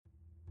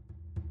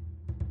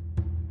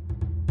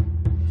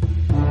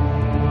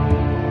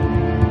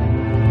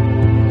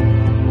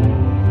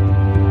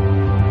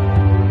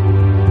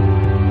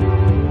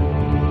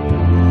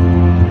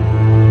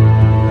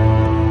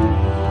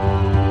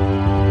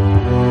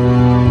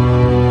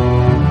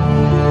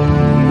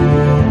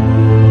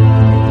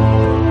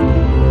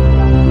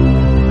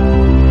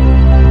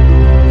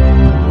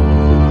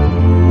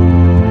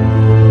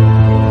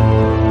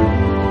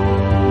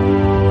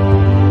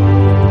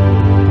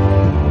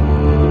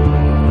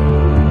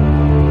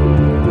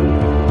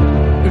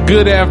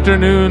Good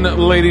afternoon,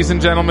 ladies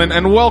and gentlemen,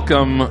 and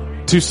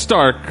welcome to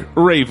Stark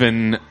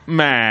Raven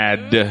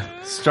Mad.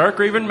 Stark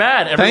Raven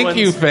Mad. Thank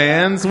you,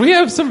 fans. We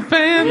have some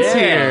fans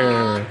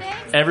here.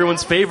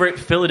 Everyone's favorite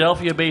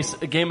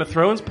Philadelphia-based Game of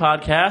Thrones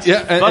podcast.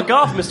 Yeah, Fuck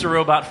off, Mr.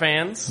 Robot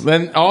fans.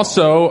 Then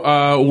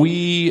also,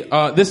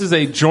 this is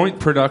a joint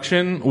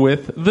production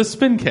with The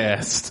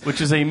Spincast, Which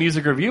is a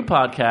music review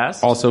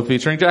podcast. also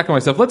featuring Jack and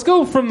myself. Let's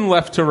go from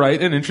left to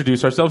right and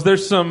introduce ourselves.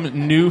 There's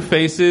some new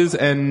faces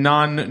and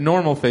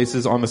non-normal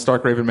faces on the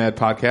Stark Raven Mad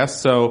podcast,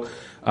 so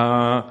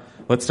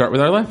let's start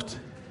with our left.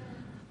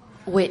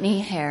 Whitney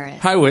Harris.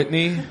 Hi,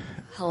 Whitney.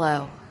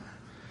 Hello.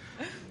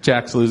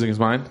 Jack's losing his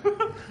mind.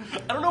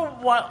 I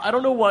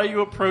don't know why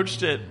you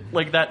approached it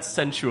like that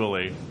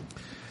sensually.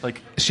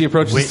 Like She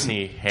approaches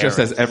Whitney Harris. just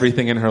as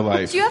everything in her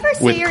life. Do you ever with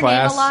say your name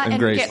class a lot and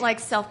grace. get like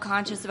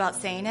self-conscious about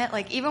saying it?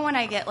 Like even when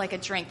I get like a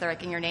drink, they're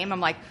like in your name, I'm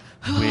like,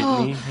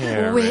 Whitney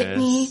Harris.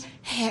 Whitney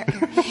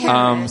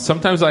Harris.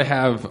 Sometimes I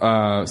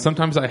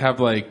have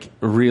like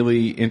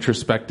really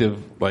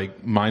introspective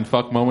like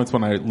mindfuck moments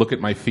when I look at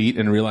my feet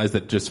and realize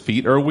that just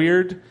feet are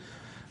weird.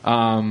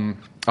 I'll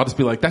just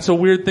be like, that's a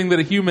weird thing that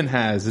a human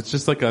has. It's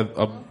just like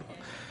a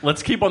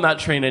Let's keep on that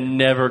train and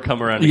never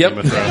come around to Yep. Game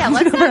of Thrones. Yeah,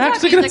 let's We're not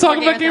actually going to music talk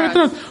or about Game of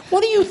Thrones.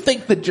 What do you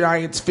think the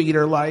giant's feet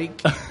are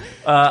like?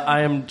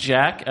 I am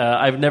Jack.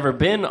 I've never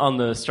been on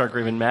the Stark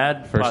Raven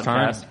Mad First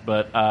podcast, time.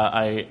 but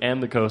I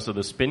am the co-host of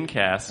the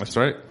Spincast. That's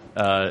right.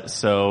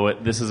 So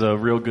this is a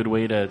real good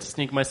way to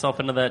sneak myself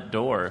into that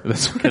door.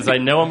 That's right. Because I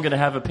know I'm going to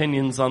have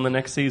opinions on the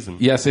next season.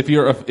 Yes, if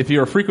you're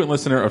a frequent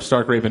listener of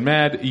Stark Raven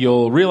Mad,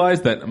 you'll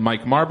realize that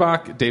Mike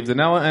Marbach, Dave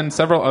Zanella, and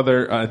several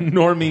other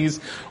normies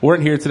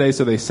weren't here today,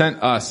 so they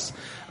sent us.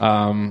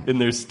 In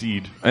their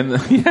steed. And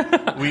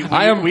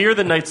We are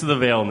the Knights of the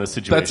Vale in this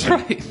situation.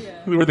 That's right.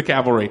 We were the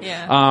cavalry.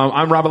 Yeah.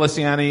 I'm Robert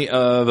Lissiani,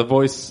 the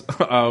voice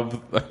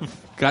of.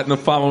 Gotten a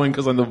following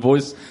because I'm the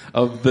voice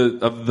of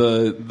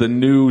the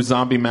new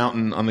zombie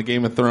mountain on the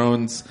Game of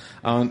Thrones,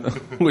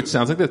 which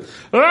sounds like this.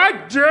 I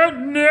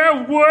don't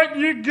know what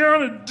you're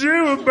gonna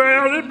do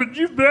about it, but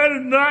you better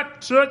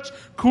not touch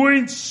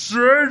Queen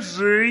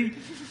Cersei.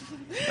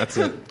 That's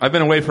it. I've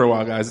been away for a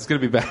while, guys. It's gonna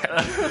be back.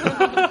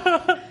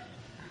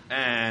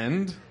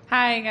 And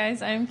hi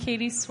guys, I'm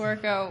Katie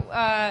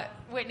Swerko.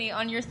 Whitney,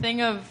 on your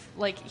thing of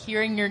like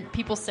hearing your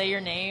people say your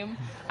name,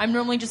 I'm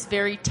normally just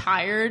very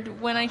tired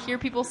when I hear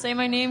people say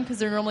my name because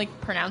they're normally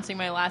pronouncing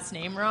my last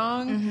name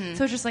wrong. Mm-hmm.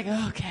 So it's just like,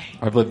 oh, okay.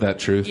 I've lived that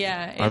truth.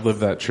 Yeah, I've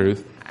lived that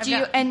truth.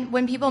 And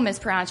when people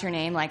mispronounce your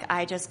name, like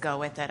I just go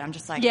with it. I'm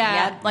just like, Yeah.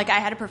 yeah. Like I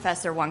had a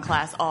professor one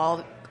class,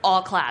 all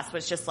class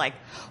was just like,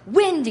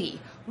 Wendy,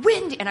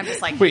 and I'm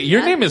just like, Wait, your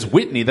what? name is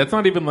Whitney. That's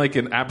not even like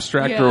an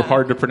abstract or Yeah.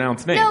 hard to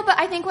pronounce name. No, but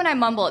I think when I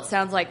mumble, it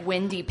sounds like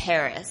Wendy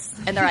Paris,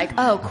 and they're like,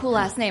 "Oh, cool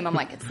last name." I'm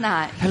like, "It's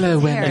not." Hello,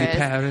 it's Wendy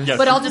Paris. Yeah,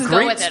 But I'll just go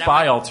great with it. I'm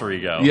spy like, alter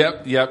ego.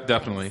 Yep,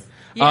 definitely.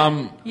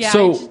 Yeah. Yeah,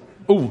 so, I just-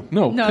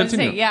 no, No,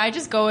 continue. I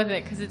just go with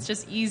it because it's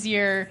just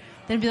easier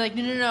than be like,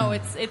 no.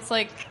 It's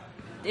like,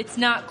 it's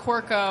not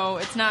Corco,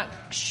 it's not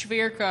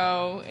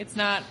Schwierko, it's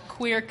not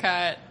Queer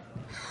Cut.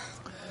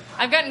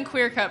 I've gotten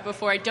Queer Cut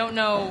before. I don't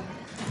know.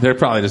 They're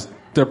probably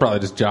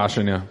just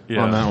joshing you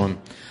Yeah. on that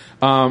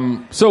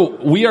one. So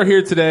we are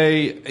here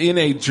today in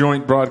a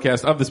joint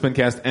broadcast of the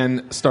Spincast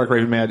and Stark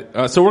Raven Mad.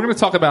 So we're going to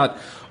talk about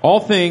all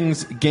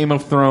things Game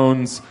of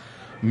Thrones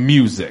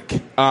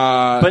music,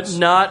 But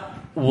not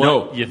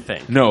what you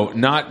think. No,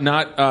 not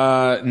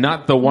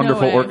the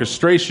wonderful No way.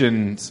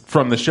 orchestrations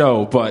from the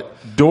show, but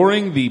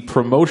during the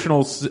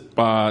promotional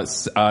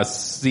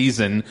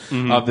season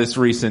of this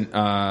recent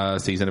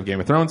season of Game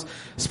of Thrones,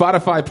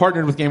 Spotify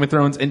partnered with Game of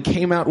Thrones and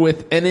came out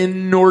with an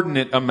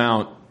inordinate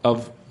amount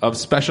of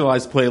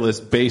specialized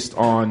playlists based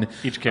on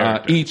Each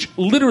character.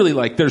 literally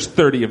like there's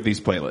 30 of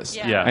these playlists.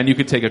 Yeah. And you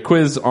could take a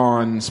quiz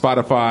on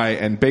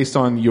Spotify, and based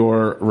on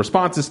your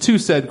responses to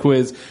said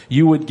quiz,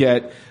 you would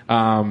get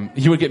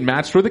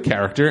matched with a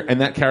character, and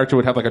that character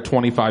would have like a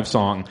 25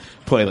 song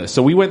playlist.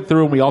 So we went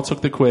through and we all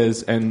took the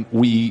quiz, and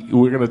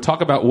we're going to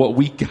talk about what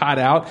we got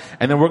out,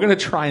 and then we're going to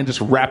try and just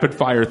rapid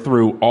fire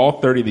through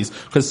all 30 of these,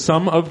 because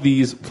some of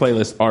these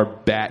playlists are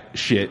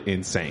batshit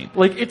insane.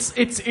 Like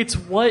it's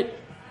what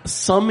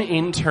some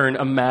intern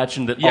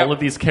imagined that Yep. all of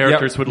these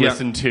characters Yep. would Yep.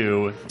 listen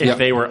to if Yep.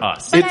 they were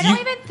us. But I don't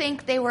even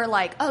think they were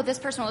like, "Oh, this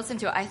person will listen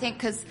to it." I think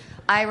because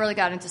I really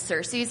got into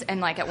Cersei's, and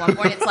like at one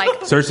point, it's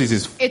like Cersei's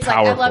is it's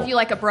powerful. like I love you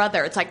like a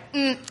brother. It's like,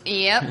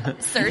 yep,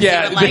 Cersei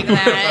Yeah, would like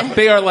that.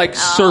 they are like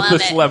I love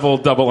surface it. level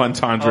double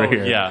entendre Oh,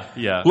 here.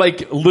 yeah.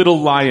 Like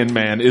Little Lion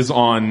Man is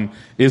on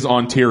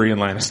Tyrion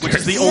Lannister. Which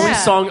is the only Yeah.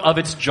 song of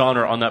its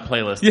genre on that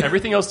playlist. Yeah.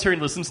 Everything else Tyrion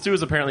listens to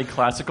is apparently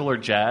classical or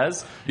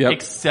jazz, Yep.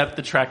 except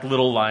the track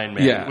Little Lion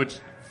Man, Yeah. which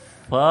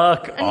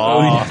fuck And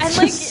off.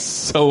 like,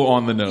 so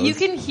on the nose. you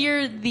can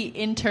hear the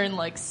intern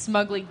like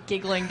smugly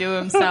giggling to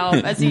himself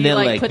as he They'll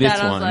like like put this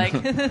that on. one.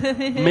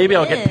 Like, Maybe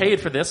I'll get paid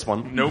for this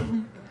one.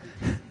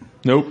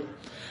 Nope.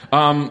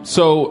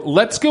 So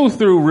let's go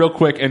through real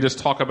quick and just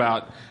talk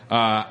about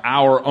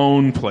our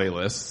own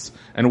playlists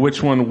and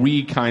which one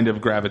we kind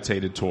of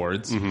gravitated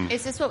towards.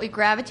 Is this what we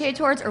gravitated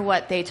towards, or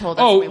what they told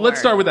us? Oh, we let's were?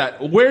 start with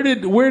that. Where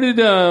did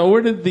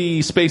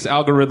the space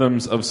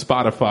algorithms of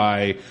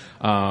Spotify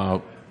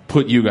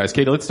put you guys?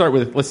 Katie, we'll start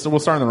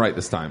on the right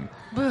this time.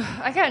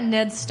 I got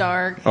Ned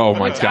Stark. Oh,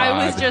 my which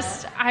God.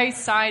 I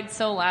sighed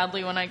so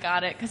loudly when I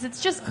got it because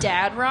it's just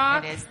dad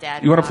rock. It is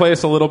Dad You want to rock. play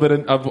us a little bit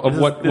of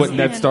what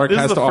Ned Stark This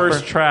has is the to first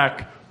offer?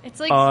 track It's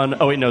like on.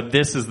 Oh wait, no,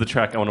 this is the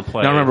track I want to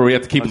play. Now remember, we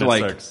have to keep on it Ned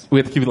like Stark's.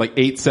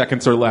 8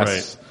 seconds or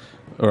less,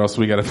 or else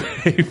we got to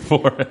pay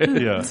for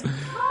it. Yeah.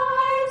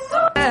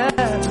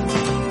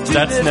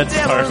 That's Ned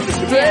Stark.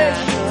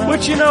 Yeah.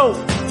 Which,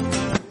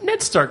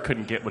 Ned Stark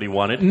couldn't get what he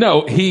wanted.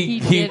 No, He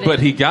did but it.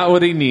 he got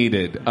what he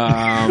needed.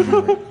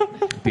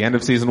 The end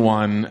of season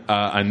 1,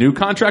 a new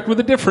contract with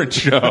a different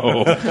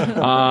show.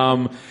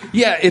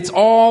 Yeah, it's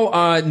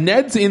all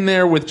Ned's in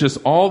there with just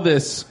all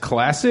this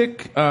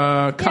classic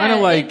kind of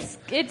like.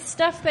 it's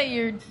stuff that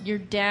your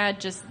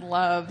dad just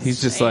loves.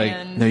 He's just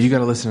like, no, you got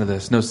to listen to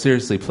this. No,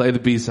 seriously, play the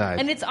B-side.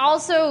 And it's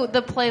also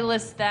the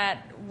playlist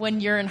that when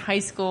you're in high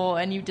school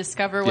and you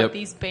discover what Yep.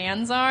 these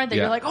bands are, that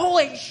Yeah. you're like,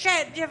 holy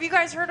shit, have you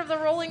guys heard of the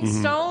Rolling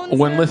Stones?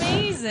 when They're lis-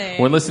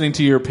 amazing. when listening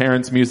to your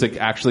parents' music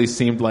actually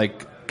seemed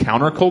like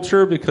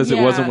counterculture because it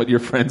Yeah. wasn't what your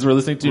friends were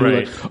listening to. You were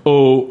Right. like,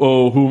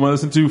 who am I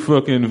listening to?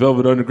 Fucking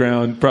Velvet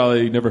Underground.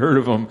 Probably never heard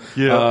of them.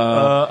 Yeah.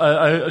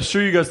 I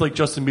sure you guys like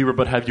Justin Bieber,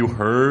 but have you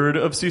heard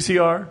of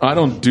CCR? I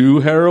don't do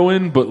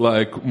heroin, but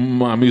like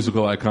my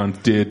musical icons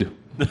did.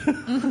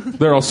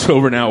 They're all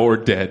sober now or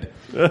dead.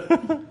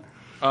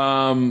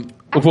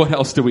 What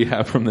else do we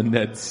have from the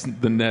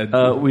Neds? The Ned.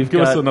 We've Give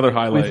got us another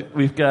highlight.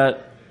 We've got.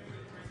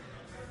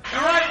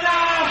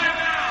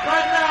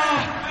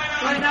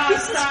 Right now,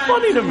 This is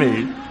funny to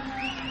me.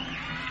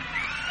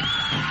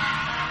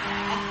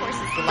 Of course,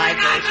 it's the live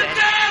version.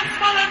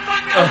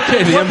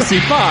 Okay, the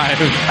MC5.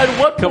 At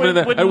what Coming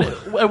point? in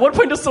there- At what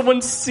point does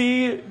someone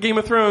see Game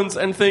of Thrones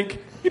and think,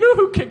 you know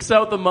who kicks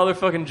out the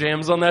motherfucking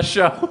jams on that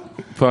show?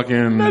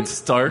 Fucking Ned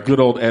Stark. good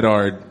old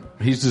Eddard.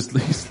 He's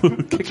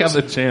kick out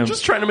the jams.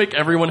 Just trying to make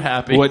everyone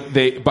happy.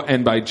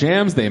 And by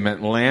jams they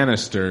meant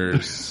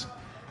Lannisters.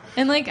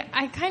 And like,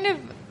 I kind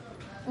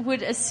of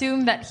would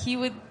assume that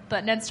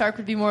that Ned Stark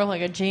would be more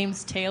like a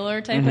James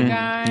Taylor type of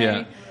guy.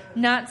 Yeah.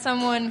 Not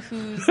someone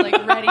who's like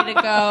ready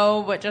to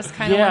go, but just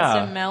kind of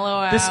wants to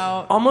mellow This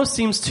out. almost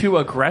seems too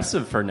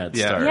aggressive for Ned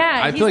Yeah. Stark.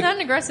 Yeah, I he's feel like- not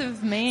an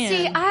aggressive man.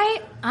 See,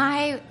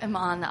 I am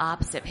on the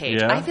opposite page.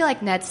 Yeah? I feel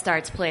like Ned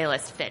Stark's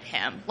playlist fit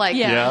him. Like,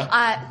 Yeah.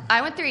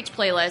 I went through each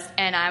playlist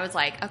and I was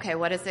like, okay,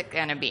 what is it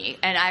gonna be?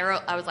 And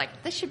I was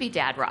like, this should be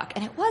Dad Rock,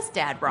 and it was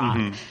Dad Rock.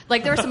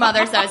 Like, there were some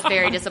others that I was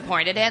very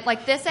disappointed in.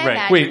 Like this, I Right.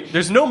 imagine. Wait,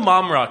 there's no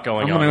mom rock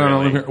going I'm on. gonna go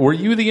really. live here. Were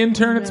you the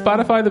intern at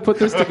Spotify that put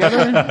this together?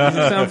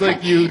 It sounds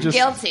like you just.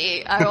 Guilty.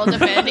 I will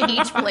defend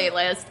each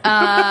playlist.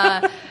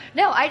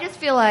 No, I just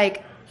feel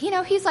like,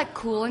 he's like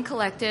cool and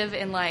collective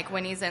in like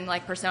when he's in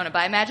like Persona, but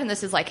I imagine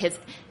this is like his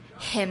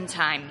hymn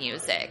time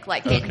music,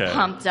 like getting Okay.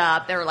 pumped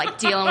up. They were like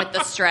dealing with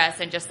the stress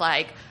and just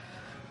like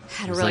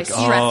had a really Like,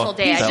 stressful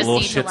day. I that just little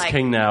need to shit's like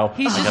king now.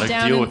 He's I just gotta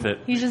down. deal in, with it.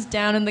 He's just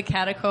down in the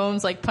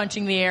catacombs, like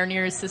punching the air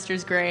near his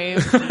sister's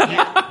grave.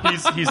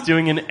 He's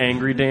doing an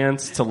angry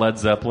dance to Led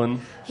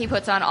Zeppelin. he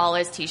puts on all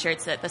his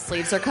t-shirts that the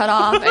sleeves are cut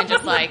off and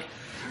just like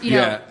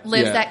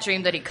lives that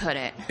dream that he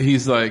couldn't.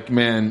 He's like,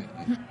 man,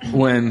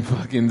 when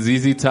fucking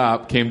ZZ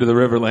Top came to the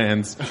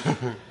Riverlands,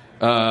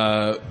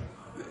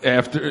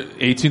 after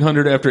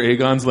 1800, after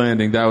Aegon's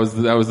Landing, that was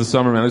the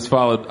summer, man.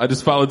 I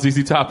just followed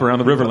ZZ Top around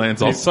the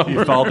Riverlands all summer.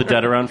 You followed the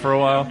dead around for a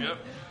while. Yep.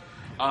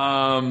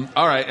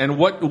 All right, and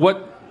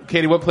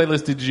Katie, what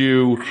playlist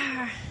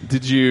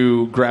did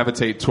you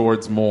gravitate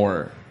towards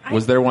more?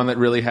 Was there one that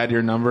really had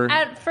your number?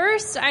 At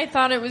first, I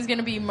thought it was going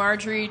to be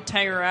Marjorie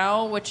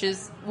Tyrell, which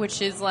is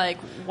like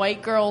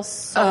white girl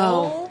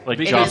soul. Like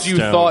Because Joss you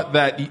Stone. thought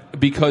that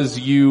because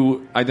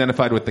you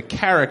identified with the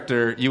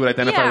character, you would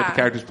identify with the Yeah.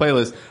 character's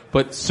playlist.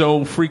 But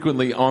so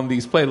frequently on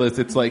these playlists,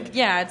 it's like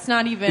Yeah, it's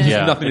not even.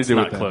 Yeah. nothing to it's do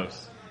not with them.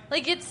 close.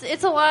 Like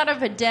it's a lot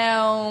of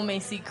Adele,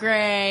 Macy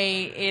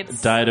Gray.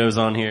 It's Dido's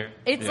on here.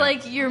 it's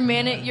like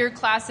your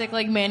classic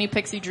like Manny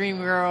Pixie Dream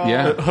Girl.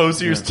 Yeah.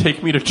 Hosier's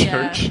Take Me to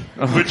Church,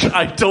 which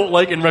I don't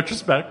like in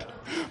retrospect.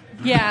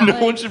 yeah. No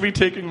like- one should be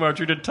taking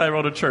Marjorie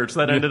Tyrell to church.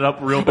 That ended up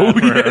real bad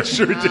for her.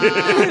 sure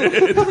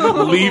did.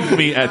 Leave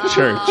me at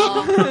church.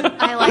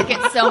 I like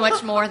it so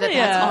much more that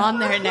Yeah. that's on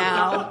there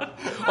now.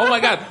 Oh my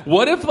god!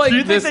 What if like Do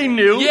you think this? they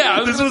knew Yeah, I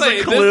was this gonna was a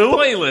say, clue?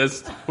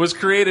 This playlist was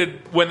created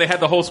when they had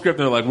the whole script.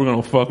 And they're like, we're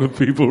gonna fuck with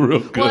people real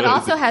good. Well, it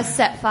also has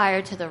Set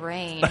Fire to the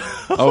Rain.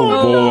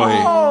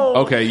 oh boy.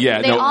 Okay,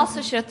 yeah. They no.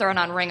 also should have thrown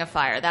on Ring of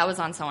Fire. That was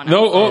on someone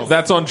else's No, oh, list.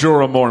 that's on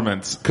Jorah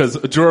Mormont because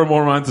Jorah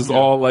Mormont is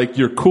all like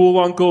your cool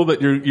uncle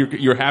that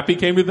you're happy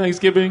came to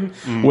Thanksgiving,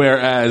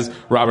 whereas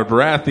Robert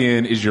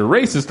Baratheon is your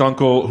racist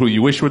uncle who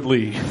you wish would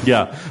leave.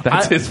 Yeah,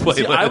 That's his playlist.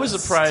 See, I was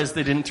surprised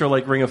they didn't throw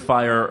like Ring of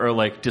Fire or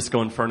like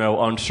Disco Inferno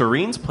on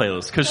Shireen's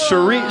playlist because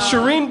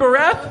Shireen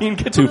Baratheon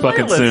gets Too a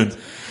fucking playlist.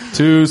 soon.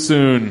 Too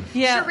soon.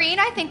 Yeah. Shireen,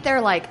 I think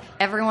they're like,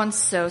 everyone's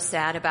so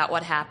sad about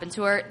what happened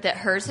to her that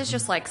hers is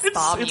just like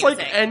spa It's music.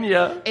 like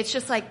Enya. It's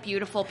just like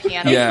beautiful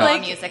piano Yeah. spa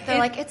Like, music. They're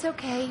like, it's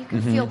okay, you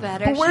can feel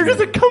better. But where does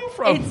it come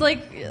from? It's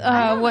like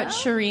what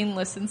Shireen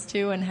listens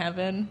to in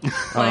heaven.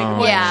 Like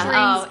what Yeah.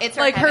 Shireen's- It's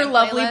her like her heaven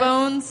lovely playlist.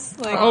 bones.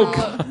 Like, Oh,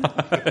 God.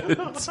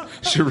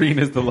 Shireen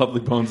is the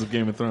lovely bones of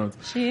Game of Thrones.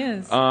 she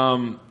is.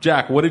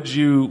 Jack, how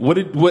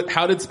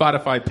did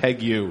Spotify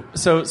peg you?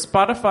 So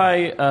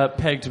Spotify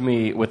pegged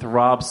me with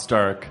Rob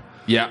Stark,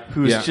 Yeah.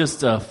 who's yeah.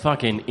 just a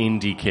fucking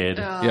indie kid.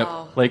 Yep.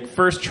 Like,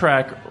 first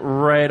track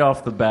right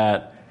off the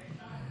bat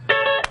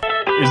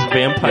is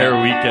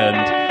Vampire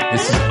Weekend.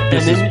 This And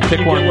is then pick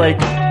you one. get,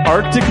 like,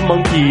 Arctic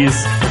Monkeys,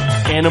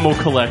 Animal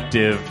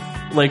Collective,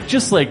 like,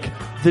 just like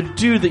the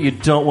dude that you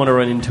don't want to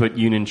run into at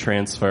Union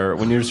Transfer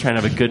when you're just trying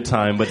to have a good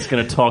time, but it's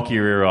going to talk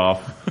your ear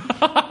off.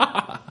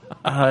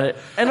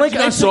 And like,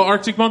 I saw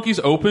Arctic Monkeys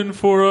open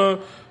for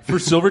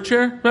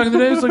Silverchair back in the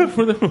days, like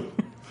before the.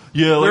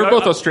 yeah, They were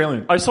both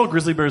Australian. I saw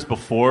Grizzly Bears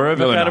before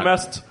No, they're Madame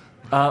not.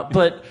 Est,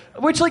 but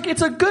which like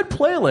it's a good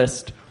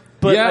playlist,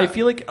 but Yeah. I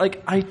feel like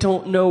I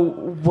don't know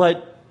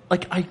what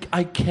like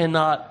I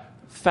cannot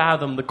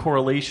fathom the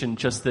correlation.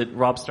 Just that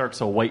Rob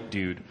Stark's a white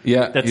dude.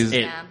 Yeah, that's he's-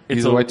 it. Yeah.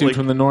 He's a white dude like,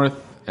 from the north,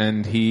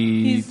 and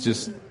he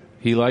wishes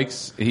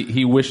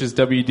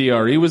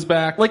WDRE was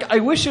back. Like I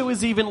wish it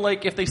was even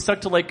like if they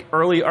stuck to like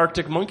early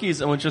Arctic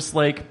Monkeys and was just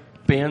like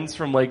bands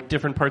from like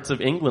different parts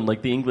of England,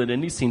 like the England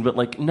indie scene. But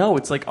like no,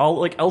 it's like all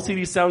like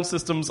LCD Sound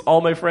Systems.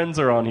 All my friends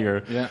are on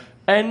here. Yeah.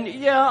 And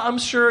yeah, I'm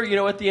sure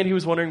at the end he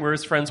was wondering where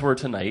his friends were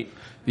tonight.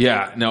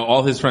 Yeah, no,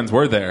 all his friends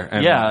were there,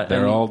 and Yeah, they're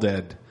and- all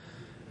dead.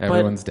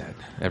 Everyone's dead.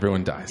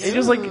 Everyone dies. It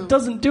just like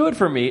doesn't do it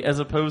for me, as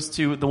opposed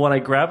to the one I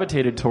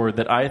gravitated toward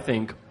that I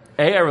think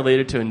A, I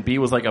related to, and B,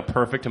 was like a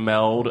perfect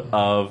meld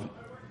of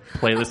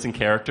playlist and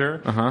character,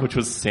 which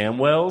was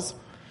Samwell's,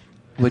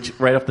 which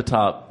right off the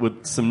top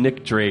with some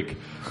Nick Drake,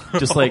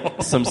 just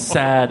like some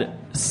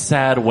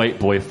sad white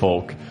boy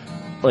folk.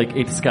 Like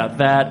it's got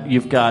that.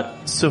 You've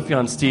got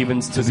Sufjan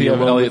Stevens to Does be he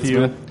have alone Elliott with you.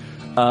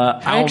 Smith?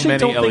 I actually many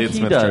don't Elliott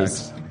think he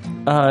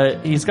Smith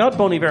does. He's got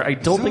Bon Iver. I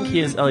don't think he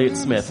has Elliott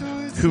Smith.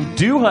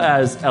 Who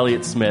has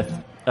Elliott Smith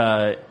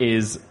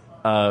is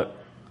good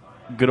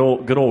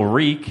old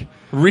Reek.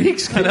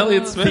 Reek's got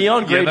Elliott Smith.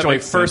 Theon Yeah, that Greyjoy,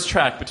 makes first sense.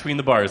 track Between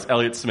the Bars,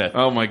 Elliott Smith.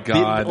 Oh my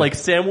God! Like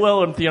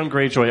Samwell and Theon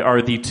Greyjoy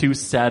are the two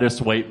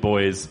saddest white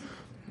boys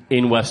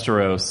in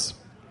Westeros.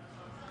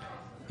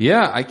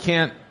 Yeah, I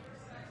can't.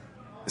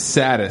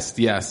 Saddest,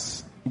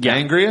 yes. Yeah.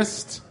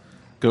 Angriest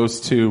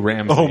goes to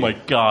Ramsey. Oh my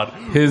God,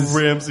 His-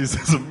 Ramses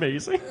is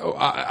amazing.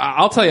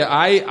 I'll tell you,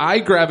 I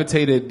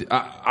gravitated.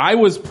 I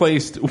was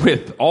placed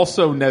with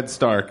also Ned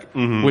Stark,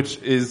 which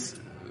is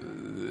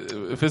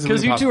physically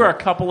Because you two impossible. are a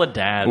couple of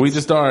dads. We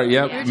just are.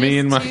 Yep, You're me just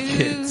and my two-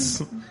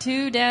 kids.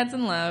 Two dads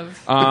in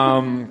love.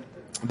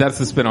 That's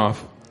the spinoff.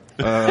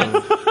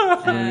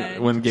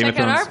 When Game Check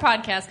of out Thrones. our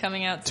podcast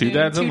coming out Two soon.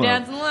 Dads in Two Love.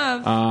 Dads in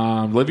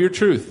Love. Live your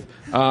truth.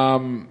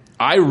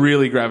 I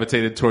really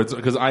gravitated towards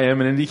because I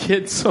am an indie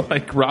kid, so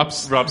like Rob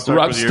Stark was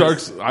yours?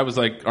 Stark's. I was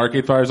like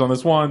Arcade Fire's on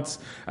this once.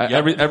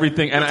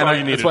 Everything, and, That's all you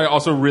that's needed. why I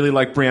also really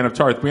like Brienne of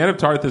Tarth. Brienne of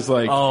Tarth is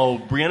like, Oh,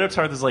 Brienne of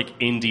Tarth is like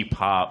indie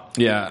pop.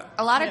 yeah,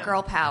 A lot of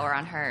girl power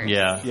on hers.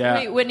 Yeah. yeah.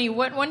 Wait, Whitney,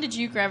 what one did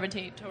you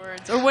gravitate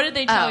towards? Or what did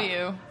they tell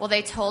you? Well,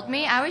 they told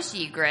me I was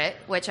Ygritte,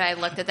 which I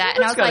looked at that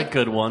and I That's was got a like,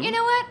 good one. You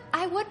know what?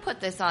 I would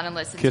put this on and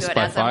listen Kissed to it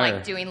by as Fire. I'm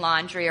like doing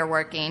laundry or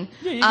working.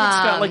 Yeah, you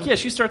got like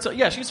she starts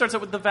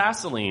out with the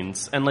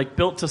Vaselines and like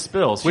Built to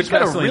Spill. She's Which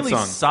got a Vaseline really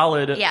song?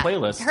 solid Yeah,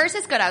 playlist. hers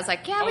is good. I was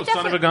like, yeah, we Oh,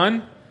 Son of definitely. a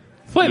Gun.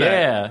 Play that.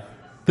 Yeah.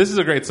 This is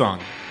a great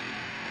song.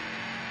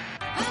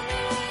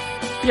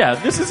 Yeah,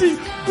 this is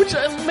which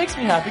makes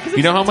me happy because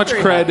You know how much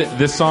cred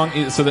this song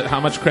is,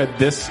 how much cred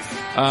this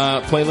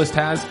playlist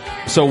has?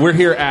 So we're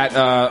here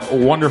at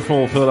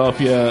wonderful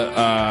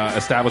Philadelphia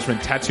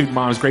establishment, Tattooed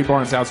Moms, Great Bar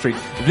on South Street.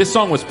 This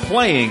song was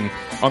playing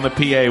on the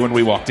PA when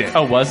we walked in.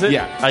 Oh, was it?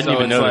 Yeah. I didn't So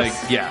even it's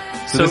notice. like,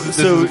 yeah. So this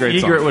is a great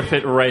Egret song. would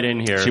fit right in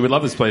here. She would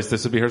love this place.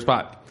 This would be her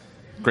spot.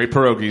 Great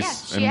pierogies. Yeah,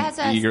 she and has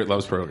a- Egret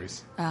loves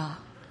pierogies.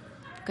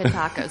 Good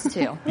tacos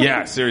too.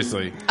 Yeah,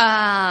 seriously.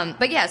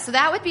 But yeah, so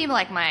that would be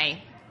like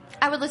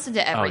I would listen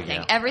to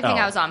everything. yeah. Everything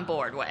Oh. I was on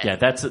board with. Yeah,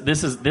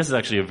 this is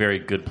actually a very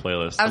good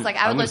playlist. I was like,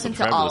 I would listen to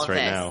subscribe all this of right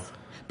this. now.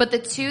 But the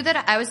two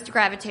that I was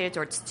gravitated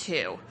towards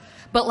two.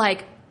 But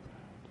like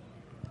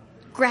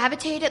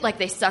gravitated, like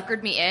they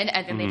suckered me in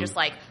and then they just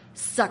like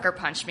sucker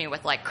punched me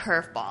with like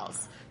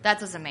curveballs. That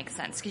doesn't make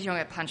sense because you don't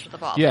get punched with the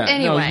ball. Yeah. But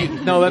anyway.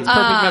 No, that's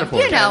perfect metaphor.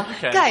 You know,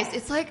 Okay. guys,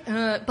 it's like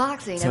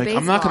boxing It's and like,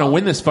 baseball. I'm not going to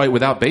win this fight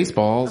without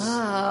baseballs.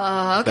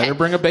 Okay. Better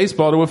bring a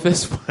baseball to a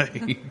fist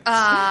fight.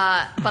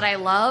 But I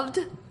loved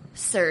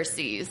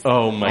Cersei's.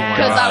 Oh my god!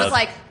 Because I was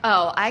like,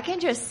 oh, I can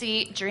just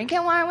see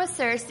drinking wine with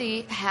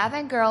Cersei,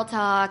 having girl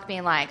talk,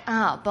 being like,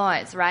 oh,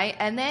 boys, right?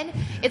 And then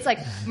it's like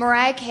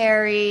Mariah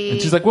Carey.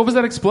 And she's like, what was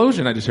that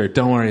explosion I just heard?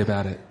 Don't worry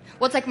about it.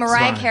 well, it's like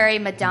Mariah fine. Carey,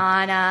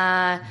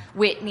 Madonna,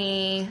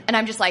 Whitney. And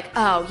I'm just like,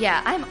 oh,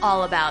 yeah, I'm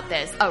all about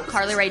this. Oh,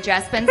 Carly Rae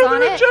Jepsen's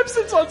on it.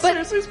 Jepsen's on But-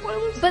 Cersei's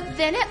playlist. But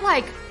then it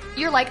like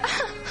you're like,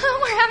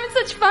 we're having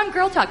such fun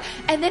girl talk.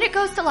 And then it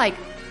goes to like,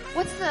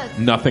 what's the...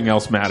 Nothing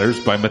Else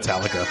Matters by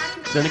Metallica.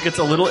 Then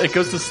it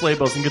goes to Sleigh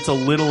Bells and gets a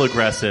little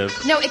aggressive.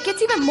 No, it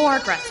gets even more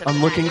aggressive.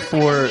 I'm looking It's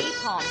for... like a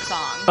Napalm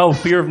song. Oh,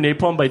 Fear of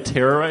Napalm by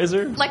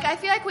Terrorizer? Like, I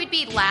feel like we'd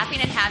be laughing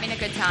and having a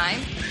good time.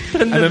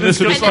 And then this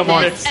would just come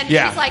on. And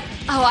Yeah. she's like,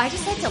 oh, I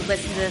just like to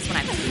listen to this when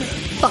I'm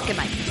fucking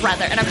my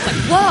brother. And I'm just like,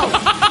 whoa,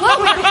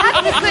 we were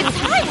having a good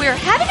time. We were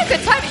having a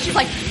good time. And she's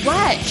like,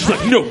 what? She's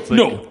like,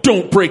 no,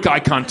 don't break eye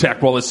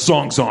contact while this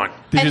song's on.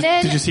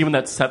 Did you see when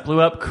that set blew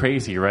up?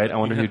 Crazy, right? I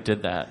wonder who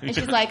did that. And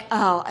she's like,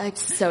 oh, I'm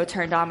so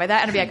turned on by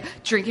that. And I'd be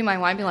like, drinking my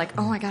wine, being like,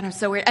 oh my God, I'm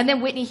so weird. And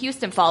then Whitney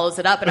Houston follows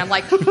it up, and I'm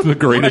like, The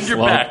greatest And you're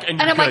love. back.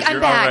 and I'm like, I'm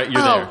You're back. all right,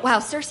 you're Oh, there. wow,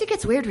 Cersei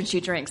gets weird when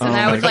she drinks. And then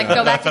I would like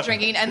go back to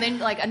drinking, and then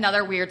like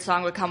another weird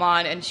song would come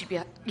on, and she'd be,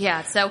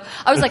 yeah. So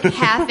I was like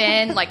half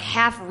in, like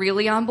half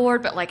really on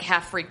board, but like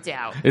half freaked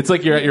out. It's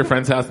like you're at your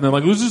friend's house and they're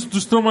like, let's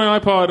just throw my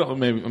iPod. Oh,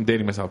 maybe I'm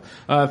dating myself.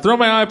 Throw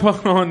my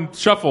iPod on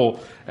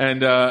shuffle,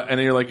 and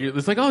you're like,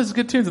 it's like, oh, this is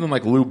good tunes, and then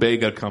like Lou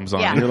Bega comes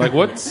on, Yeah. and you're like,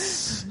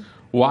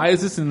 why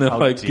is this in the How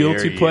like dare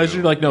guilty you.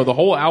 pleasure? Like, no, the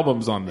whole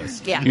album's on this.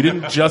 Yeah. You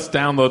didn't just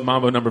download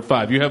Mambo number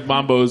 5. You have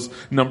Mambo's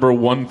number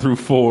 1 through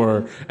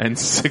 4 and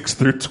 6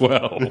 through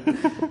 12.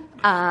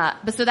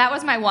 But so that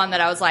was my one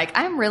that I was like,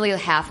 I'm really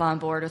half on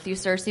board with you,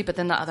 Cersei. But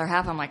then the other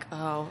half, I'm like,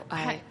 oh,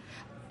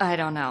 I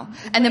don't know.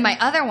 And then my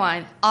other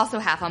one, also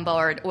half on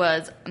board,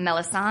 was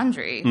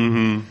Melisandre.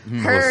 Mm-hmm.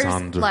 Hers,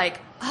 Melisandre. like,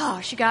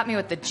 oh, she got me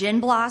with the Gin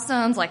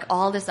Blossoms, like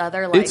all this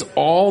other, like... It's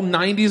all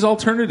 90s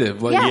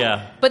alternative. Like,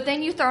 Yeah. But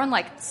then you throw in,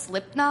 like,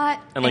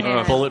 Slipknot. And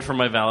like Bullet for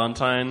My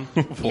Valentine.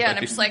 Yeah, and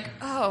I'm just like,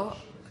 oh.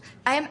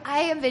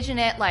 I envision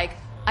it, like,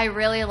 I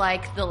really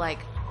like the, like...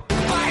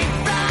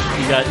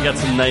 You got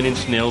some 9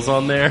 Inch Nails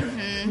on there.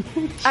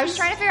 I was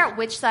trying to figure out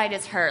which side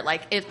is her.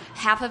 Like, if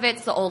half of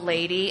it's the old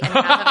lady and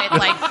half of it's,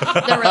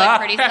 like, the really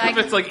pretty side.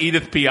 It's like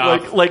Edith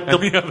Piaf. Like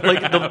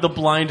the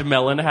blind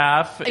melon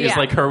half is Yeah.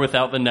 like her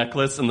without the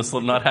necklace, and the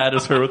Slipknot hat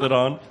is her with it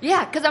on.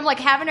 Yeah, because I'm, like,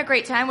 having a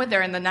great time with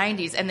her in the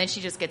 90s, and then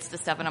she just gets to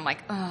stuff, and I'm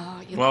like,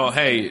 oh, you Well,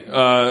 hey,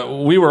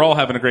 we were all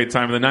having a great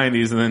time in the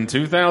 90s, and then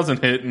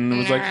 2000 hit, and it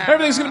was like,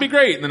 everything's going to be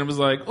great. And then it was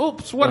like,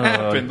 oops, what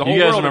happened? The whole You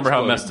guys world remember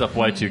how exploded. messed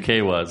up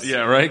Y2K was?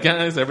 Yeah, right,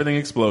 guys? Everything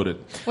exploded.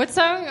 What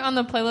song on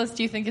the playlist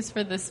do you think is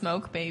for the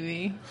Smoke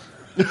Baby?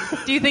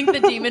 Do you think the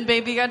Demon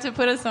Baby got to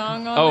put a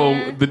song on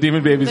there? The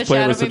Demon Babies The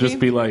Shadow playlist would just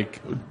Baby? be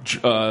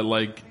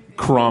like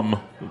Crumb,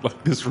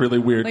 like this really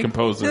weird Like-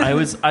 composer.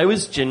 I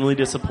was genuinely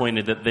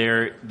disappointed that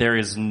there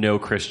is no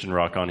Christian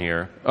rock on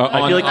here. I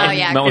on- feel like Oh, if-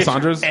 yeah.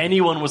 Melisandre's? if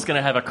anyone was going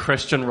to have a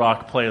Christian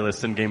rock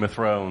playlist in Game of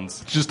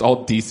Thrones. Just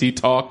all DC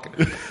talk.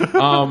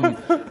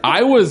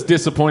 I was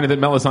disappointed that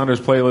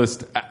Melisandre's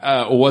playlist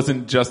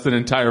wasn't just an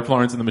entire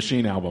Florence and the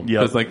Machine album.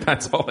 Yep. Because like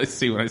that's all I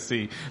see when I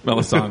see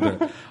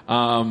Melisandre.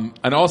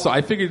 And also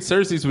I figured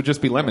Cersei's would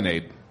just be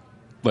Lemonade.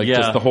 Like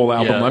just the whole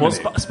album Yeah.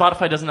 Lemonade. Well,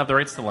 Spotify doesn't have the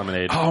rights to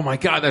Lemonade. Oh my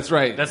god, that's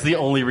right. That's the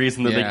only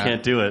reason that Yeah. they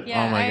can't do it.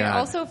 Yeah, Oh my God. I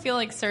also feel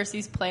like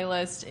Cersei's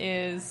playlist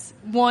is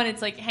one,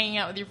 it's like hanging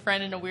out with your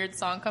friend and a weird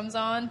song comes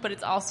on, but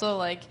it's also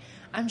like,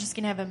 I'm just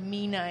gonna have a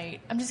me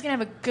night. I'm just gonna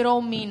have a good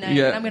old me night.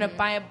 Yeah. And I'm gonna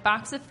buy a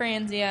box of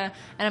Franzia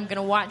and I'm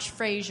gonna watch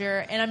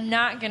Frasier and I'm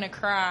not gonna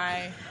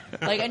cry.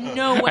 Like,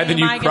 no way and then am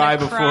you I cry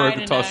gonna before cry the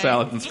tonight. tossed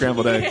salad and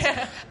scrambled eggs.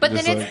 But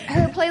then Just it's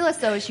her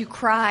playlist, though, is you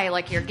cry,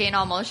 like, you're getting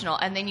all emotional,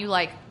 and then you,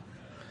 like,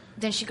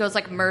 then she goes,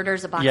 like,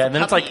 murders a box Yeah, of and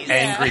then it's puppies. like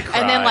angry cry.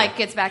 And then, like,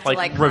 gets back to,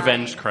 like,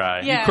 revenge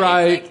crying. cry. Yeah,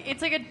 cry-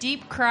 it's like a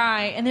deep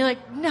cry, and they're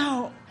like,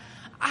 "No,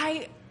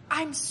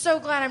 I'm so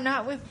glad I'm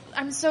not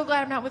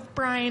with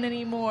Brian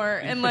anymore."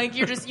 And like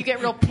you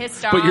get real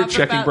pissed off. But you're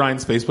checking about-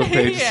 Brian's Facebook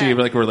page to Yeah. see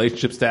like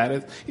relationship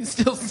status. He's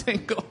still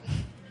single.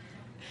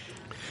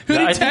 Who Yeah,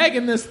 did I he think- tag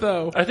in this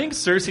though? I think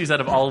Cersei's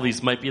out of all of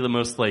these might be the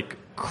most like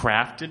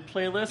crafted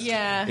playlist.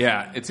 Yeah.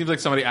 Yeah, it seems like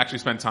somebody actually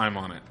spent time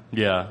on it.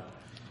 Yeah.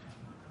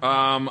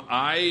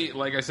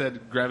 Like I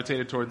said,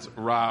 gravitated towards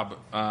Rob.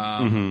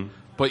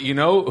 But you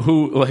know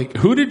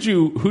who did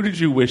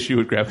you wish you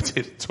had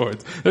gravitated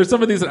towards? There's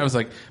some of these that I was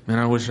like, man,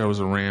 I wish I was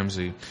a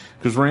Ramsey,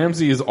 because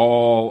Ramsey is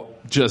all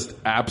just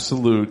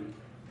absolute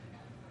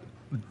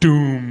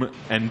doom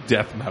and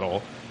death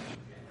metal.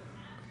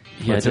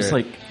 Yeah, Let's just hear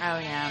it. like Oh,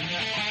 yeah.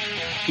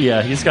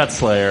 yeah, he's got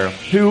Slayer,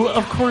 who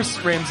of course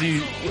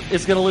Ramsey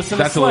is going to listen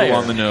That's to a Slayer.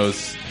 little on the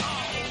nose.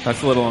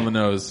 That's a little on the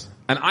nose.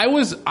 And I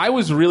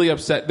was really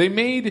upset. They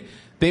made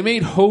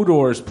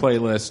Hodor's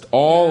playlist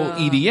all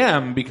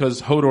EDM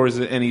because Hodor's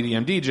an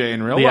EDM DJ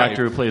in real The life.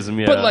 actor who plays him,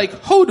 yeah. But like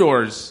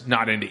Hodor's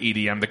not into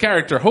EDM. The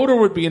character Hodor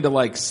would be into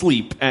like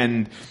sleep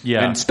and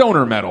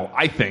stoner metal.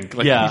 I think.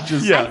 Like, Yeah. he's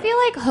just Yeah. I feel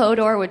like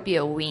Hodor would be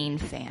a Ween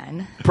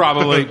fan.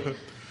 probably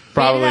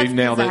Maybe that's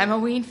nailed because it. I'm a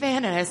Ween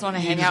fan and I just want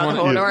to hang just out with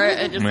wanna- Hodor.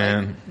 And just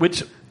Man,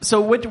 Which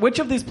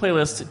of these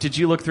playlists did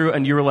you look through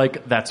and you were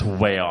like, that's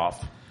way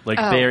off? Like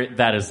Oh.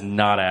 that is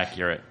not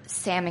accurate.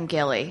 Sam and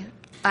Gilly.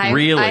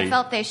 Really? I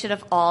felt they should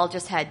have all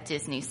just had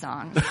Disney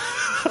songs.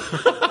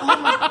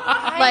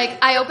 Like,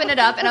 I opened it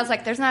up and I was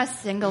like, there's not a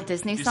single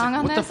Disney song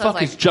on What this. the I was fuck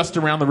like, is Just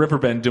Around the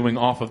Riverbend doing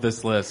off of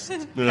this list?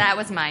 that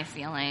was my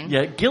feeling.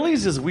 Yeah,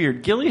 Gilly's is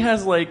weird. Gilly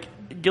has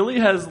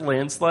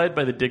Landslide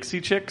by the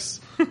Dixie Chicks.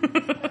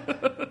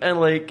 And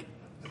like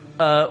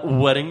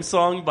Wedding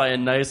Song by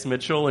Anais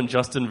Mitchell and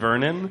Justin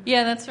Vernon.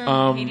 Yeah, that's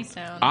from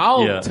Hadestown.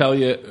 I'll tell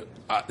you,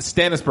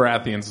 Stannis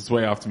Baratheon's is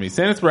way off to me.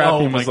 Stannis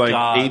Baratheon was like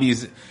God.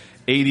 80s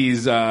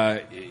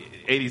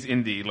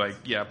indie. Like,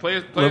 yeah,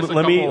 play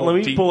Let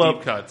me deep, pull deep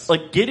up. cuts.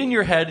 Like, get in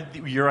your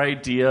head your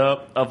idea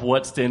of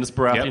what Stannis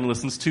Baratheon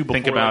listens to before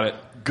Think about it.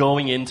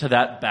 going into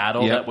that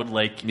battle Yep. that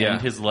would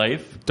end his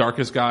life.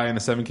 Darkest guy in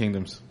the Seven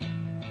Kingdoms.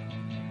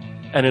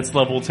 And it's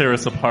Love Will Tear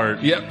Us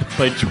Apart. Yep.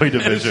 By Joy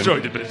Division. Joy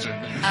Division.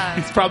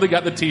 He's probably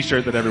got the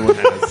T-shirt that everyone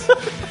has.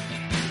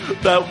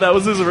 That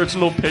was his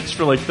original pitch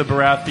for like the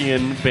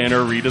Baratheon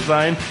banner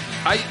redesign.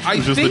 I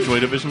Which is think the Joy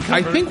Division cover.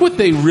 I think what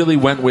they really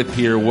went with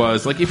here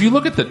was like if you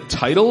look at the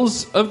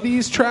titles of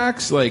these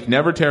tracks, like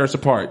 "Never Tear Us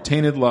Apart,"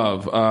 "Tainted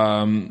Love,"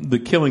 "The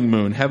Killing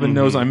Moon," "Heaven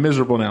Knows I'm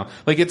Miserable Now."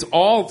 Like it's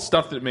all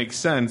stuff that makes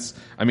sense.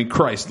 I mean,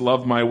 Christ,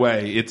 "Love My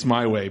Way," "It's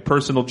My Way,"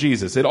 "Personal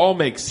Jesus." It all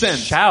makes sense.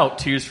 Shout,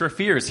 Tears for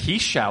Fears. He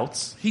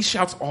shouts. He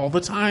shouts all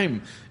the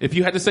time. If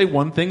you had to say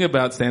one thing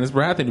about Stannis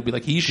Baratheon, it'd be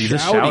like he's a shouty.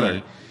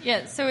 shouter.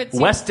 Yeah, so it's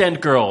West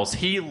End Girls.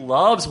 He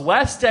loves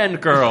West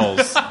End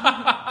Girls.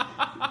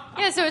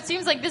 Yeah, so it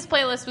seems like this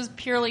playlist was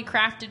purely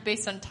crafted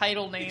based on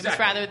title names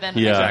Exactly. rather than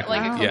Yeah.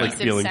 like a Yeah. cohesive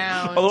feeling.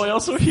 sound. Although I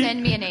also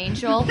Send me an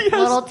angel. Yes,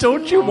 Little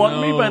Don't You Want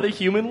Me no. by the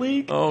Human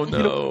League? Oh, You know,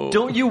 no.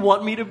 don't you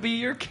want me to be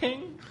your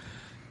king?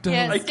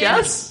 Yeah, I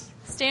guess.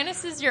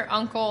 Stannis is your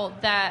uncle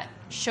that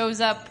shows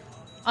up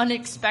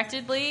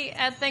unexpectedly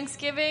at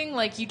Thanksgiving.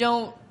 Like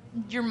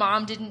your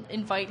mom didn't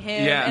invite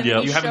him. Yeah, and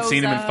Yep. he you haven't shows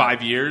seen him in up.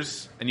 5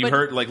 years, and you But-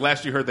 heard like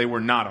last you heard they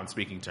were not on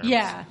speaking terms.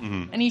 Yeah,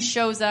 and he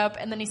shows up,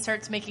 and then he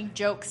starts making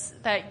jokes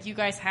that you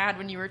guys had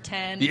when you were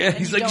 10. Yeah, and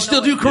he's you like, "You don't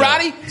still know do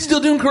what- karate? Still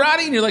doing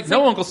karate?" And you're like,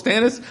 "No, Uncle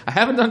Stannis, I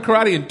haven't done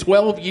karate in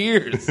 12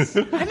 years.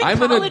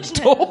 I'm an college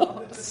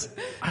adult."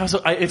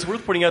 It's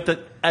worth pointing out that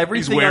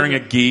everything He's wearing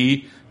on, a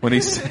gi when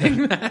he's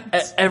saying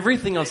that.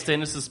 everything on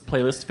Stannis'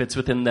 playlist fits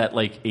within that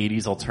like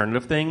 80s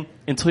alternative thing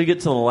until you get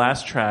to the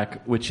last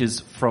track, which is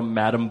from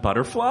Madame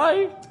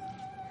Butterfly.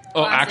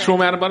 Oh, Classic. actual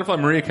Madame Butterfly,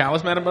 Maria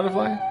Callas Madame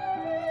Butterfly.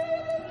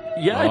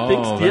 Yeah, I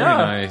think so. very Yeah,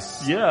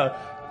 nice. yeah.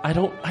 I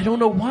don't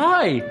know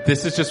why.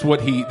 This is just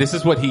what he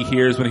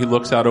hears when he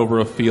looks out over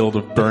a field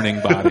of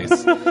burning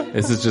bodies.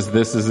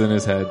 This is in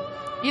his head.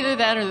 Either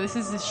that or this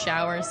is his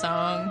shower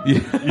song.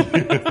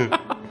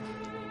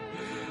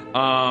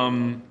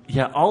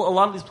 Yeah, a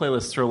lot of these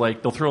playlists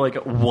they'll throw like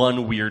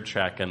one weird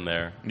track in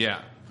there. Yeah.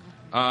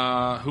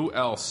 Who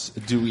else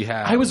do we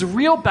have? I was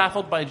real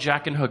baffled by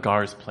Jack and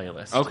Hagar's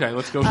playlist. Okay,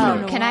 let's go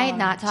through it. Can I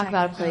not talk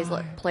about a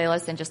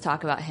playlist and just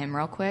talk about him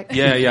real quick?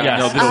 Yeah. Yes.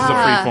 No, this is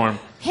a free form.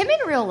 Him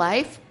in real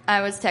life,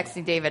 I was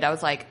texting David. I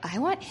was like, I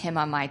want him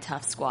on my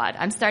Tough Squad.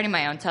 I'm starting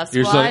my own Tough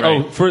You're Squad.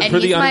 so, for and the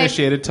he's my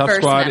uninitiated, Tough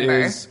first Squad member.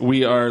 is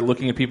we are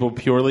looking at people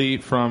purely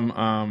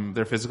from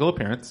their physical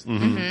appearance.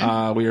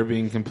 We are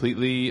being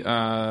completely.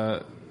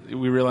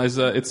 We realize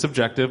it's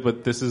subjective,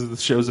 but this is the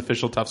show's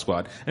official Tough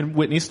Squad, and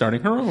Whitney's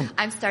starting her own.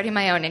 I'm starting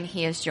my own, and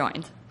he has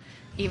joined.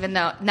 Even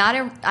though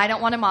I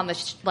don't want him on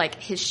the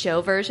his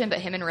show version, but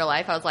him in real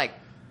life, I was like,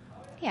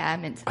 yeah,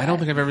 I'm into. I don't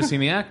think I've ever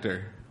seen the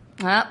actor.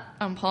 Well,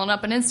 I'm pulling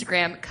up an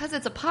Instagram because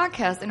it's a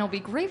podcast, and it'll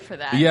be great for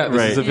that. Yeah, this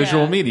Right. is a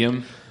visual Yeah.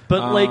 medium.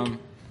 But like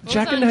What's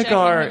Jack and on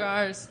Hagar,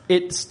 Hagar's?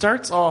 it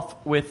starts off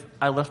with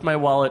 "I left my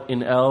wallet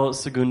in El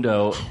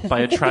Segundo" by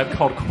a tribe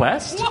called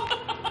Quest,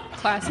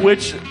 Classic.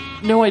 which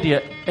no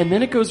idea, and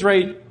then it goes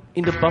right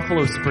into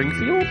Buffalo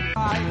Springfield,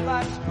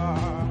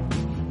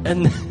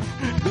 and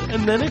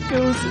then it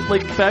goes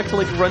like back to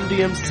like Run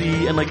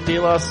DMC and like De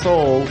La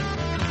Soul,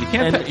 You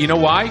can't. And- You know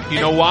why? You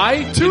know why?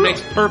 It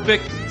makes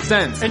perfect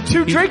sense. and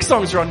two He- Drake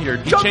songs are on here.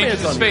 He Jump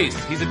changes Man's his on here.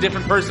 face. He's a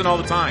different person all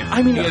the time.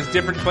 I mean, he has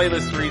different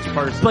playlists for each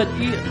person. But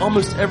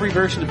almost every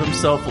version of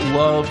himself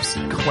loves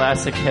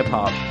classic hip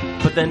hop.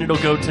 But then it'll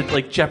go to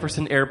like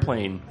Jefferson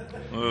Airplane,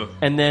 Ugh.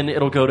 and then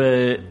it'll go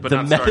to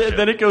not Starship.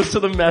 then it goes to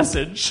The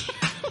Message.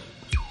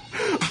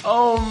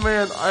 Oh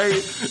man,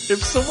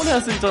 if someone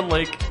hasn't done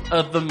like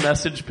the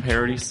Message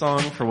parody song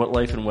for What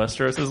Life in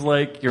Westeros is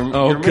like,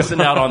 you're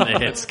missing out on the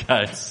hits,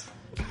 guys.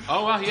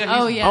 Oh wow, yeah, he's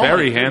Oh, yeah.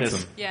 very Oh, my goodness.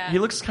 handsome. Yeah. He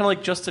looks kind of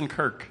like Justin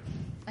Kirk.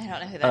 I don't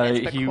know who that is,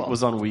 but He cool.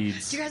 was on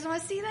Weeds. Do you guys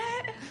want to see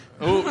that?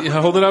 Oh,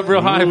 yeah, hold it up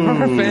real high for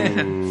our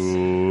fans.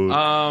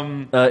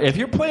 If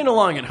you're playing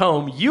along at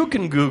home, you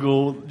can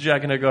Google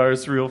Jack and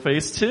Hagar's real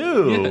face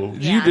too.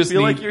 Yeah. You just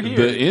Feel need like you're here.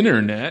 the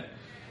internet.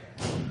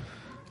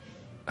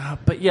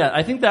 But yeah,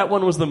 I think that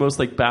one was the most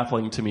like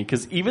baffling to me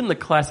because even the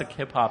classic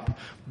hip hop,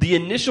 the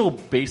initial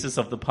basis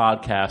of the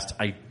podcast,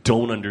 I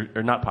don't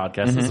not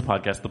podcast, this is a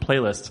podcast, the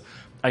playlist,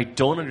 I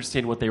don't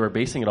understand what they were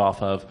basing it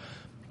off of,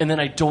 and then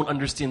I don't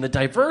understand the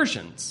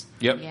diversions.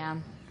 Yep. Yeah.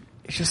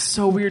 It's just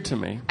so weird to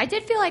me. I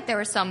did feel like there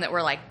were some that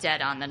were like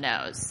dead on the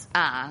nose,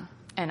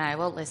 and I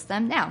will list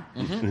them now.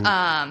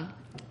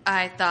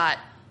 I thought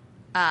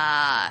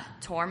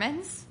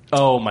Torments.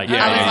 Oh my god!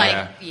 I was yeah,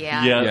 like,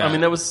 yeah. yeah. I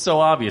mean, that was so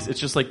obvious. It's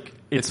just like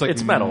it's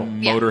metal.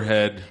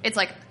 Motorhead. It's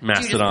like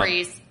Mastodon. Judas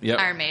Priest, Yep.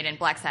 Iron Maiden,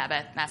 Black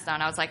Sabbath,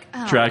 Mastodon. I was like,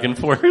 oh. Dragon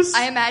Force.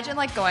 I imagine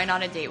like going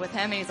on a date with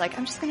him, and he's like,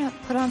 I'm just gonna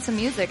put on some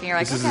music, and you're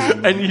like, This is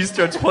okay. and he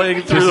starts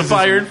playing Through the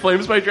Fire and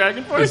Flames by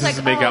Dragon Force. This He's is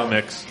a like, make out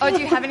mix. Oh,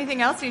 do you have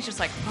anything else? And he's just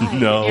like, what?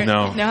 No, You're-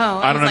 No. no.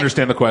 I don't was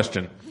understand the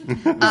question.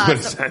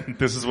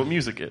 This is what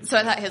music is. Like, so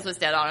I thought his was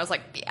dead on. I was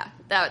like, yeah,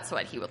 that's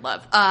what he would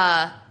love.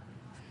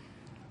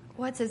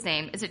 What's his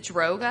name? Is it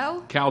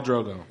Drogo? Cal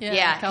Drogo.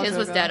 Yeah, Khal his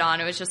was Drogo. dead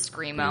on. It was just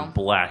screamo.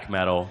 Black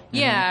metal.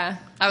 Yeah.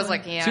 I was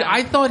like, yeah. See,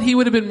 I thought he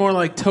would have been more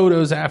like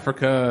Toto's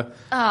Africa.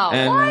 Oh,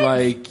 and what?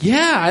 like,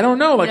 yeah, I don't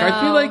know. Like,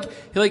 I feel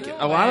No. like No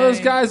a lot of those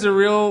way. guys are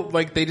real.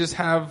 Like, they just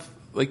have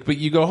like, but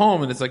you go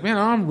home and it's like, man,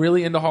 I'm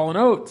really into Hall and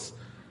Oates.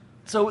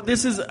 So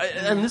this is,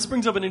 and this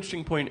brings up an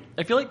interesting point.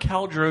 I feel like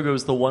Khal Drogo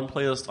is the one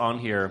playlist on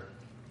here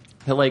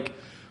that, like,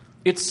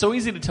 it's so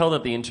easy to tell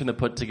that the intern that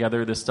put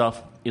together this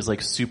stuff is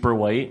like super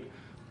white,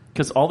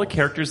 because all the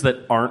characters that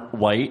aren't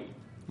white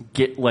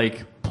get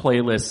like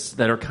playlists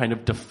that are kind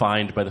of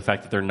defined by the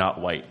fact that they're not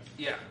white.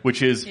 Yeah.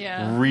 Which is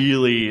Yeah.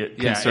 really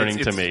concerning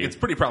to me. It's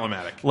pretty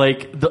problematic.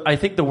 Like, I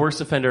think the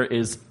worst offender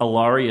is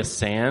Ilaria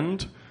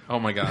Sand, Oh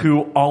my god.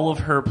 who all of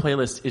her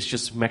playlist is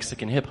just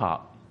Mexican hip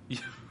hop.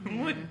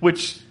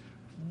 Which,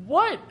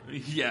 what?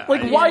 Yeah.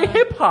 Like, why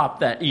hip hop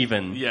that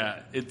even? Yeah,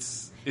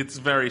 it's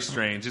very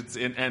strange. It's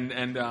yeah,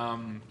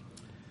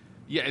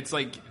 it's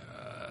like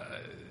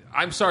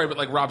I'm sorry, but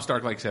like Rob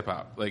Stark likes hip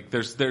hop. Like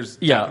there's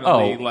Yeah.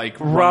 definitely, Oh, like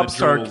Run Rob the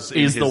Stark Jewels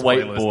in is the his white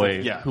playlist.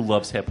 boy Yeah. who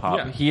loves hip hop.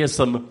 Yeah. He has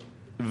some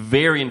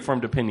very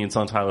informed opinions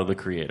on Tyler the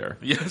Creator.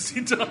 Yes,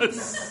 he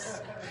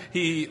does.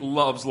 He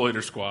loves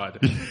Loiter Squad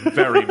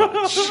very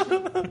much.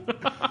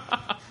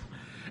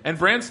 And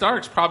Bran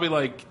Stark's probably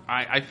like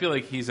I feel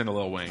like he's into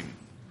Lil Wayne.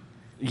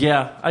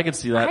 Yeah, I could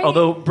see that. Right.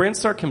 Although Bran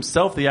Stark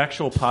himself, the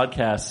actual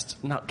podcast,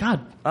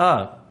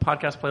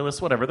 podcast playlist,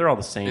 whatever, they're all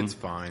the same. It's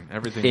fine.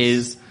 Everything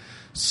Is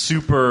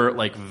super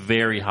like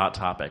very hot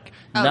topic.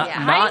 Oh, not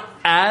yeah. not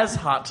as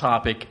hot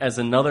topic as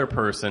another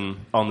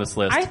person on this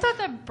list. I thought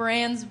that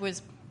Brands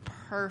was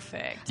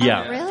perfect.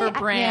 Yeah. Really? For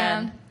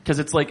Bran. Yeah. Because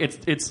it's like it's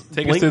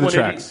Take us through the 180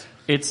 tracks.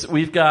 It's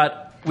we've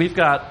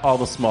got All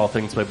the Small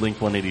Things by Blink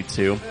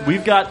 182.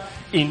 We've got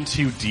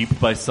Into Deep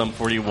by Sum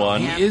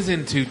 41. He is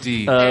in too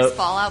deep. There's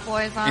Fallout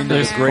Boys on in there.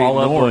 this great Fall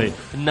Out Norm. Boy.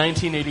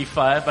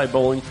 1985 by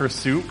Bowling for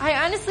Soup.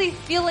 I honestly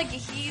feel like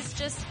he's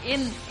just in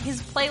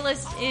his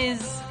playlist is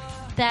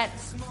that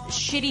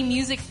shitty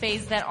music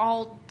phase that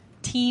all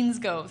teens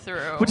go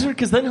through. Which is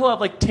because then he'll have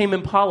like Tame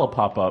Impala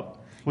pop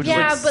up, which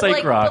yeah, is like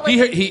psych rock.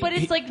 but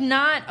it's like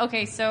not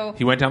okay. So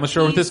He went down the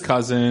shore with his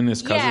cousin.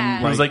 His cousin Yeah.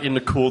 he was like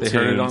into cool they tunes.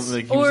 heard it on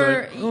like he was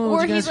or like, oh,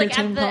 or did you he's guys hear like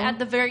Tame Impala? at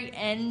the very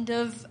end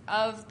of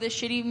the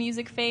shitty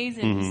music phase,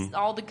 and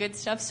all the good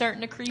stuff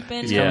starting to creep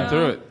in. Mm-hmm. Yeah. you know?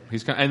 through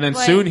it. And then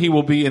Like- soon he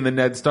will be in the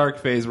Ned Stark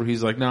phase where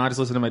he's like, no, I just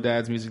listen to my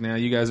dad's music now.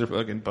 You guys are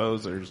fucking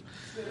posers.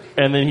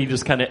 And then he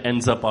just kind of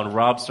ends up on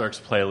Rob Stark's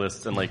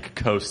playlist and like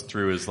coasts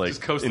through his like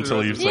Just coast through until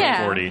the he rest was of like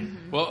Yeah. 40.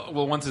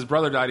 Well, once his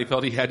brother died, he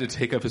felt he had to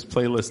take up his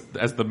playlist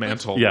as the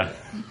mantle. Yeah.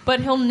 But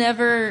he'll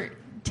never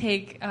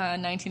take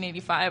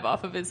 1985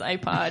 off of his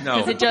iPod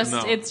No, because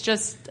no. it's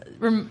just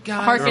It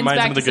harkens reminds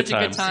back him of to the good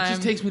such a good times. It time.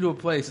 just takes me to a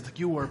place. It's like,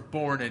 you were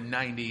born in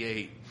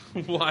 98.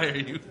 Why are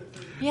you?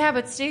 Yeah,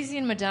 but Stacey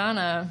and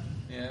Madonna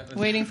Yeah.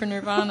 waiting for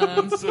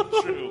Nirvana. so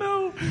true.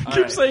 No,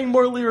 keep saying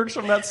more lyrics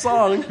from that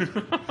song.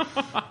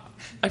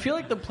 I feel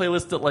like the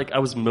playlist that like I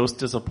was most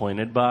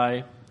disappointed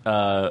by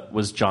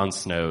was Jon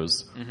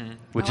Snow's,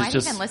 which Oh, is I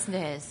just didn't even listen to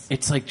his.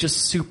 it's like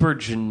just super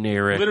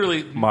generic.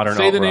 Literally, modern.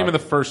 say the alt name rock.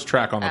 of the first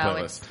track on the Oh,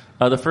 playlist.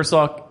 The first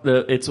song.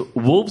 It's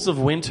Wolves of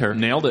Winter.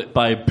 Nailed it.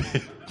 by.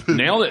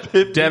 Nailed it.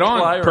 Pippi Dead on.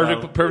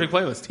 Clyro. Perfect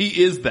playlist.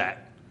 He is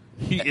that.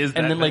 He is that.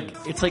 And then thing.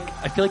 like it's like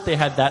I feel like they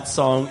had that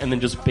song and then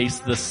just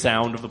based the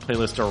sound of the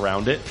playlist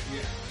around it.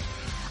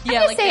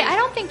 Yeah, I like say they- I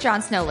don't think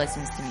Jon Snow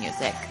listens to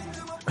music.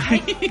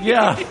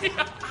 Yeah.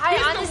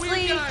 I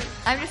honestly,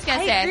 I'm just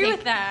gonna I say agree I think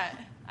with that.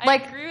 I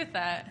like- agree with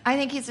that. I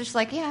think he's just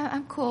like, yeah,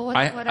 I'm cool with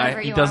I-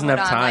 whatever he you doesn't want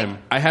have to put on. time. Like,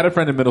 I had a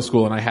friend in middle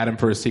school, and I had him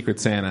for a Secret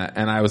Santa,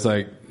 and I was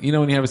like, you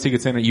know, when you have a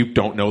Secret Santa, you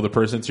don't know the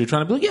person, so you're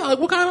trying to be like, yeah, like,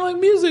 what kind of like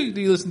music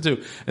do you listen to?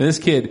 And this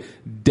kid,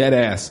 dead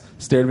ass,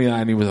 stared me in the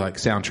eye, and he was like,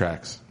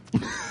 soundtracks.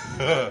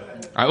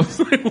 I was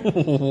like,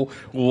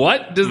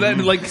 what does that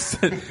like?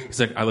 He's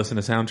like, I listen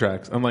to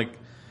soundtracks. I'm like,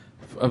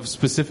 of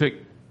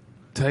specific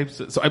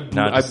types. So I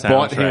just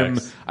bought him.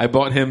 soundtracks. I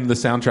bought him the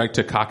soundtrack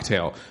to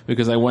Cocktail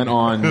because I went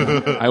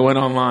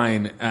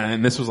online,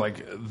 and this was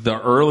like the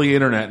early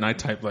internet, and I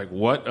typed like,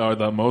 what are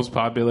the most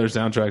popular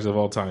soundtracks of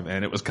all time?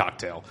 And it was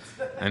Cocktail,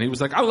 and he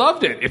was like, I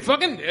loved it.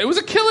 It was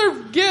a killer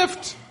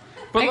gift,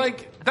 but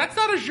like that's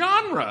not a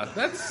genre.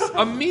 That's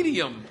a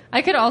medium.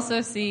 I could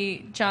also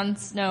see Jon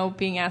Snow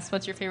being asked,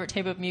 "What's your favorite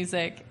type of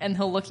music?" and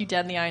he'll look you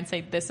dead in the eye and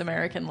say, "This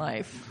American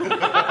Life."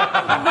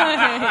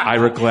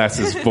 Ira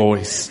Glass's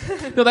voice.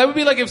 No, that would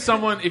be like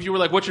if you were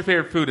like, what's your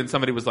favorite food? And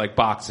somebody was like,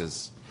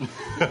 boxes.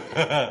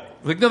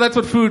 Like, no, that's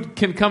what food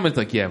can come. It's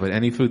like, yeah, but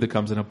any food that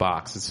comes in a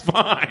box is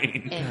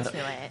fine. Into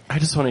it. I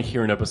just want to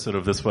hear an episode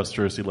of This West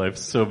Jersey Life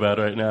so bad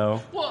right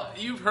now. Well,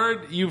 you've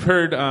heard,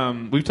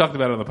 we've talked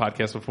about it on the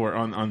podcast before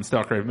on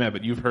Stalker I've Met,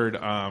 but you've heard,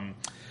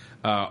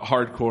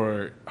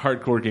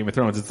 hardcore Game of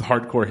Thrones. It's the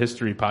Hardcore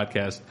History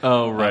podcast.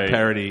 Oh, right.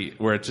 Parody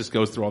where it just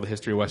goes through all the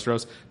history of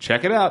Westeros.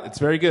 Check it out. It's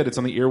very good. It's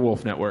on the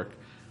Earwolf Network.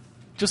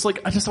 Just like,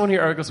 I just want to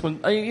hear articles when,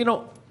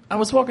 I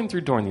was walking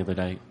through Dorne the other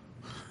night,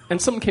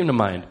 and something came to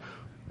mind.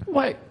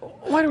 Why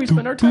do we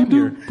spend our time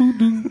here?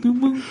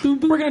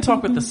 We're going to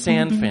talk with the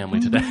Sand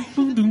family today.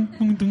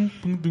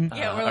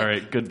 Yeah, All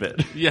right, good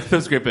bit. Yeah, that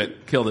was a great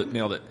bit. Killed it.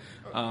 Nailed it.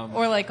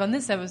 or like on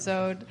this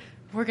episode,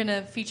 we're going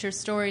to feature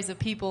stories of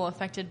people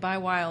affected by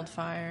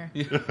wildfire.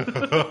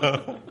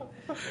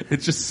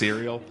 It's just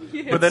cereal.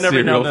 But then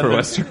every now Cereal and for then,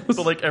 Westeros.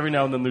 but like every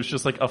now and then, there's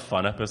just like a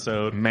fun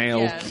episode.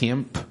 Male Yeah.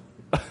 Kimp.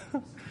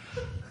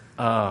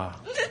 I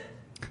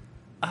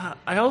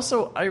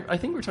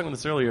think we were talking about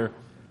this earlier.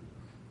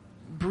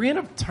 Brienne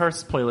of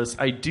Tarth's playlist,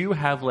 I do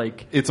have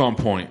like It's on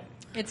point.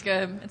 It's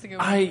good. It's a good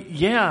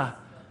one.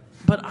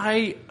 but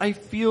I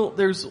feel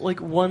there's like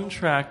one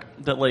track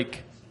that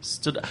like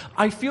stood.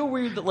 I feel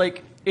weird that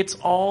like it's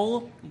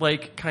all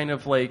like kind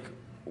of like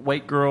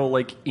white girl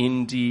like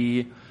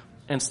indie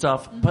and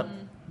stuff, but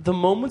the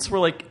moments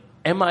where like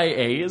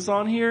MIA is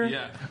on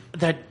here,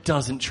 that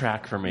doesn't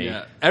track for me.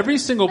 Yeah. Every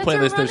single That's her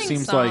playlist there running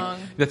seems song. like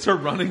that's her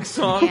running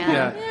song.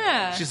 Yeah.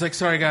 Yeah. She's like,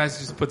 sorry guys,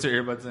 she just puts her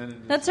earbuds in.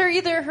 And That's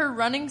either her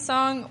running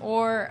song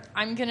or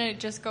I'm going to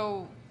just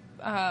go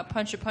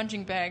punch a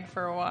punching bag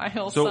for a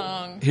while So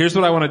song. here's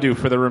what I want to do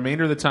for the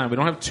remainder of the time. We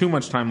don't have too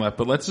much time left,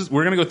 but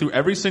we're going to go through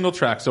every single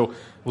track. So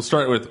we'll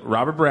start with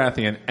Robert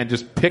Baratheon and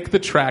just pick the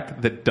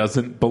track that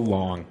doesn't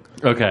belong.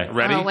 Okay.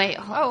 Ready? Oh, wait.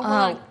 hold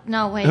on.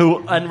 No, wait.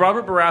 Who and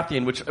Robert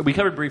Baratheon, which we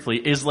covered briefly,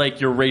 is like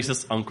your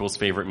racist uncle's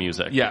favorite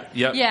music. Yeah.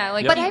 Yeah,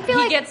 like But I feel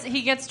like-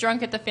 he gets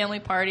drunk at the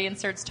family party and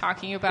starts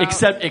talking about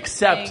Except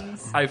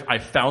things. I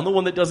found the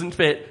one that doesn't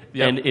fit,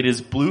 Yep. and it is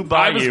Blue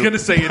Bayou. I was going to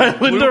say it by is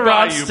Blue Linda Bayou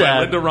by Ronstadt.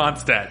 Linda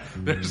Ronstadt.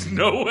 There's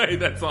no way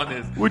that's on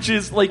his. Which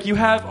is like you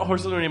have A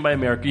Horse of the Name by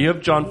America, you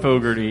have John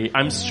Fogerty.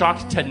 I'm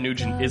shocked Ted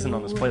Nugent isn't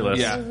on this playlist.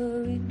 Yeah.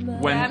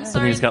 When I'm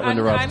sorry. he's got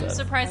Linda I'm Ronstadt.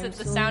 surprised at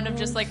the sound of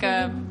just like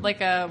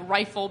a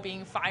rifle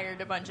being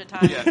fired a bunch of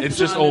times. yeah, it's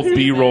just old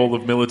B-roll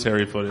of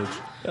military footage.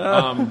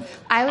 I was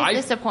I-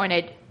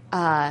 disappointed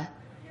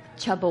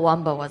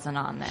Chumbawamba wasn't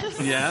on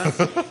this. Yeah.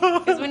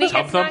 Because when he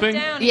Tub gets knocked thumping?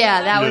 down, he Yeah,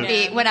 gets that knocked would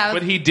be down. when I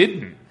But was. he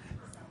didn't.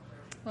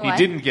 He What?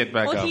 didn't get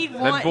back Well, up. he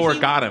That boar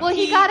got him. Well,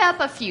 he got up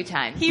a few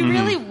times. He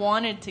really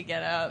wanted to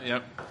get up.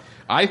 Yep.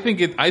 I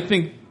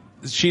think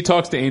She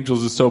Talks to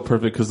Angels is so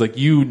perfect because, like,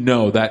 you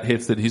know that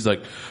hits that he's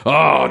like,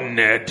 oh,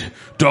 Ned,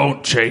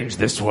 don't change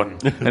this one.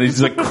 And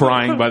he's, like,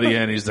 crying by the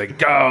end. He's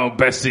like, oh,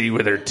 Bessie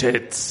with her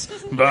tits.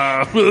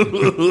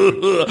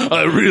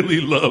 I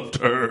really loved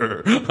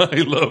her.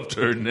 I loved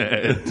her,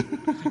 Ned.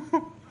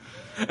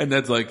 And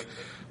Ned's like,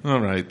 all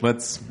right,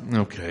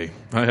 okay.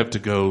 I have to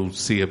go punch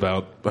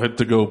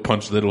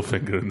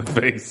Littlefinger in the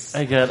face.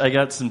 I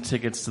got some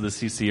tickets to the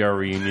CCR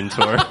reunion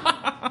tour.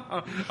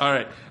 All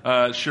right,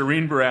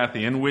 Shireen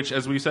Baratheon, which,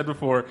 as we said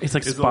before, It's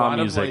like is spa a lot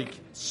music. of like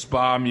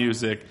spa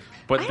music.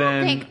 But I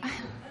then don't think.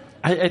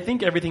 I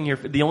think everything here.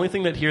 The only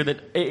thing that here that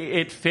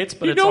it fits,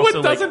 but you it's know also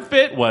what doesn't like,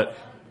 fit? What?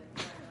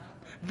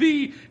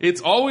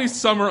 It's Always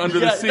Summer Under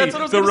Yeah, the Sea, that's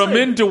what I was the gonna say.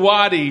 Ramin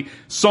Djawadi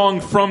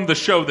song from the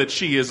show that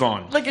she is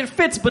on. Like it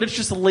fits, but it's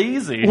just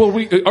lazy. Well,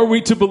 are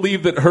we to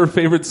believe that her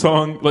favorite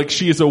song, like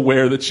she is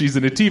aware that she's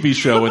in a TV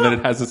show and that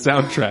it has a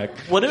soundtrack?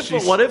 What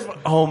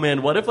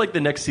if like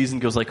the next season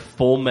goes like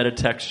full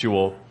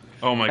metatextual?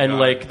 Oh my and God.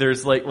 like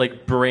there's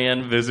like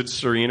Bran visits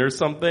Shireen or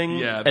something.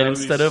 Yeah, that and would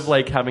be instead of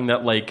like having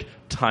that like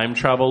time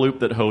travel loop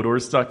that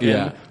Hodor's stuck in,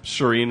 Yeah.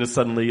 Shireen is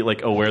suddenly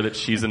like aware that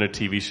she's in a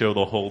TV show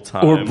the whole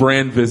time. Or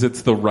Bran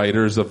visits the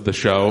writers of the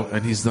show,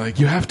 and he's like,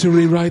 you have to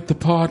rewrite the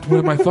part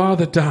where my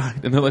father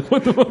died. And they're like,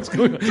 what the fuck's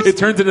going on? It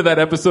turns into that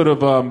episode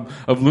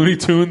of Looney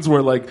Tunes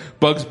where, like,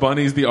 Bugs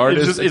Bunny's the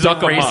artist. just is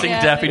Duck racing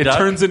Amuck. Daffy It Duck.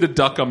 turns into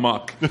Duck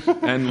Amuck.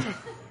 And,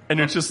 and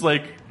it's just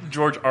like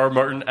George R.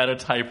 Martin at a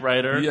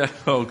typewriter yeah,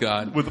 oh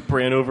God. with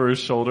Bran over his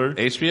shoulder.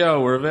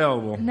 HBO, we're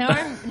available. Now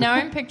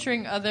I'm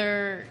picturing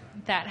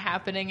that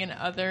happening in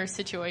other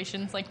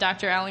situations. Like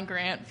Dr. Alan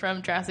Grant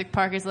from Jurassic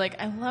Park is like,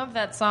 I love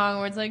that song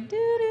where it's like,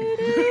 doo doo doo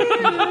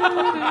doo doo.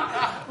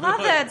 Love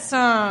that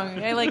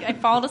song. I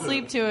fall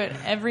asleep to it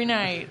every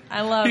night.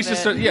 I love He's it.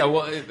 just,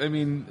 I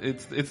mean,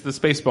 it's the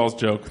Spaceballs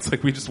joke. It's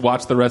like we just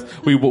watch the rest.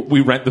 We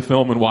rent the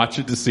film and watch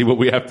it to see what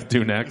we have to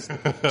do next.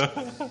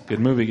 Good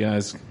movie,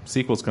 guys.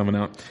 Sequel's coming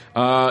out.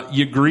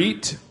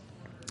 Ygritte.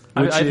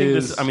 I Which think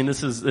is,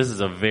 this is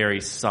a very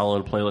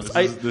solid playlist.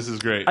 this is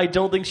great. I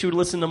don't think she would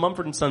listen to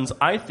Mumford & Sons.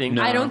 I think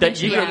I don't that think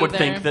she Ygritte would either.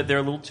 think that they're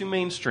a little too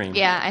mainstream.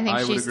 Yeah, I think I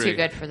would she's agree. too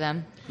good for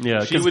them.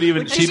 Yeah, She would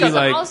even, Which she'd is be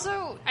like,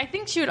 also I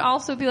think she would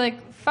also be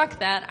like, fuck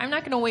that. I'm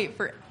not going to wait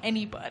for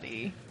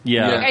anybody.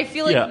 Yeah. Like, I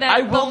feel like that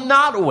I will whole-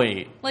 not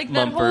wait. Like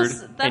that Mumford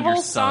whole and your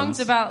song's sons.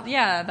 about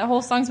that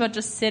whole song's about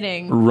just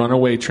sitting.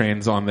 Runaway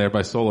Train's on there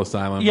by Soul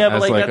Asylum Yeah, but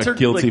as like, like that's a her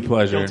guilty like,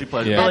 pleasure. Guilty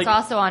pleasure. Yeah. But, That's like,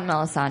 also on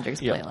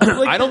Melisandre's Yeah. playlist.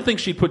 Like, I don't think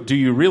she'd put "Do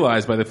You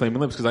Realize" by the Flaming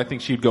Lips because I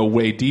think she'd go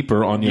way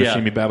deeper on Yeah.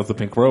 Yoshimi Battles the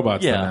Pink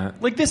Robots than yeah.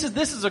 that. Like this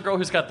is a girl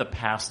who's got the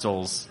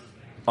pastels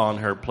on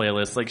her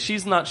playlist. Like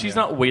she's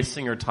not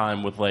wasting her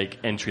time with like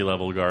entry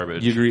level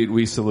garbage. You agreed.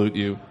 We salute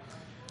you.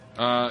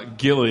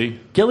 Gilly.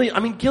 Gilly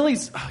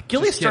Just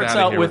starts get outta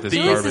out here with with the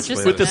this garbage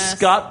playlist. with the Mess.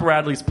 Scott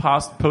Bradley's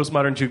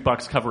postmodern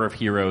jukebox cover of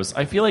Heroes.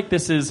 I feel like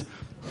this is.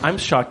 I'm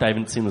shocked I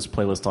haven't seen this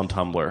playlist on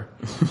Tumblr.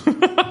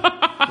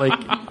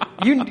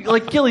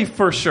 Gilly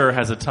for sure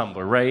has a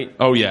Tumblr, right?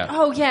 Oh yeah.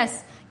 Oh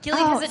yes, Gilly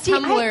Oh, has a see,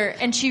 Tumblr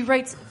and she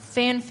writes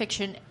fan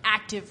fiction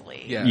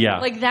actively. Yeah. Yeah.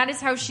 Like that is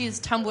how she is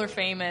Tumblr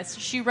famous.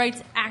 She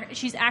writes.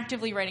 She's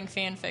actively writing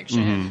fan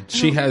fiction.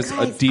 She has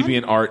guys, a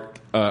DeviantArt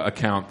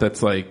account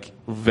that's like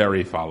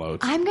very followed.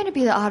 I'm going to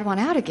be the odd one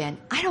out again.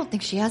 I don't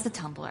think she has a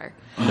Tumblr.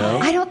 No?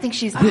 I don't think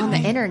she's on the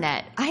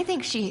internet. I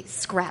think she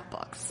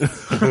scrapbooks.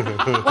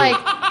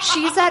 Like,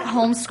 she's that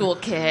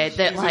homeschool kid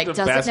that, like, into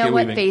doesn't basket know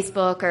what weaving.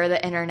 Facebook or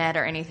the internet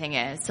or anything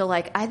is. So,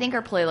 like, I think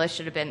her playlist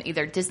should have been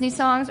either Disney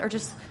songs or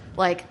just,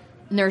 like,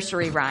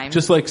 nursery rhymes.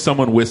 Just like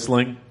someone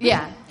whistling.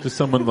 Yeah. Just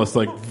someone that's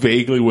like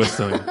vaguely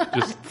whistling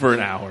just for an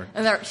hour.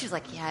 And she's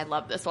like, yeah, I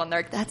love this one.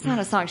 They're like, that's not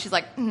a song. She's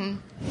like,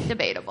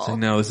 debatable. So,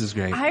 no, this is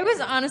great. I was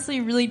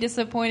honestly really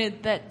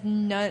disappointed that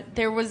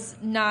there was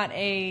not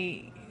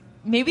a.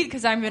 Maybe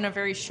because I'm in a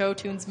very show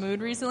tunes mood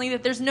recently,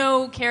 that there's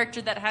no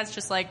character that has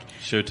just like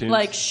Show tunes?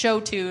 like show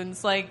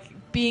tunes,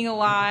 like being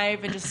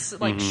alive and just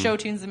like show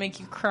tunes that make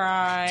you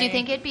cry. Do you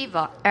think it'd be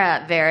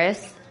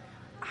Varys?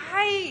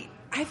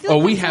 I feel.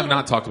 Like We that's a have little-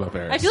 not talked about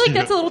Varys. I feel like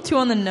that's a little too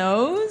on the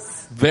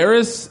nose.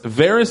 Varys'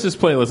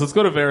 playlist. Let's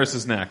go to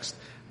Varys' next.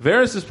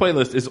 Varys'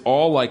 playlist is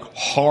all like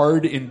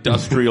hard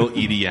industrial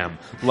EDM.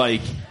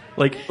 Like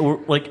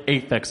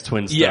Aphex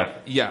Twin stuff.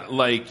 yeah,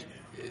 like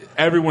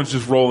everyone's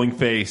just rolling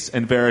face,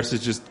 and Varys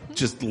is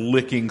just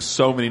licking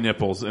so many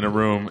nipples in a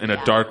room, in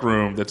a dark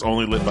room that's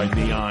only lit by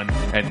neon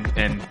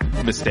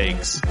and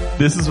mistakes.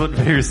 This is what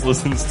Varys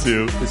listens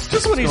to. It's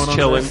just when he's Going on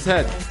chilling. Varys'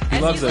 head. He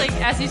As loves he's it.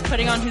 like as he's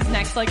putting on his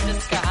next like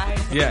disguise,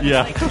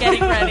 Yeah. like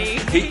getting ready.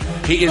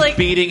 He is like-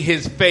 beating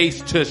his face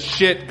to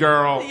shit,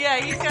 girl. Yeah,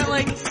 he's got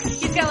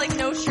like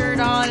no shirt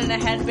on and a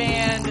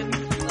headband and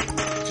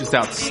Just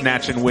out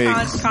snatching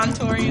wigs.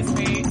 contouring his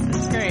face.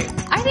 It's great.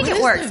 I think What it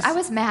is works. this? I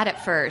was mad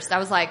at first. I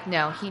was like,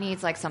 no, he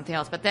needs like something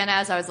else. But then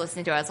as I was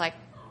listening to it, I was like,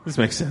 This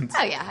makes sense.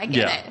 oh yeah, I get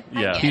Yeah, it.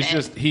 yeah. I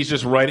get He's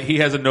just writing. He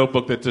has a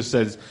notebook that just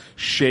says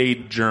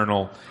 "Shade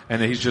Journal,"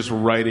 and he's just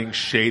writing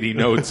shady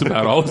notes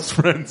about all his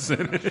friends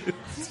in it.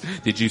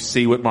 Did you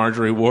see what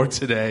Marjorie wore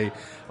today?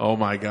 Oh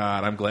my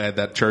God! I'm glad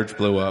that church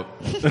blew up.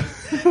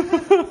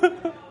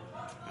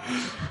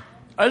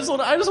 I just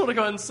want to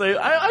go ahead and say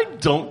I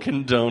don't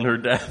condone her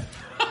death.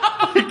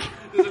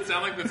 Does it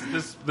sound like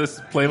this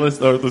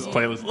playlist or this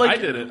playlist? I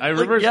did it. I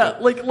reversed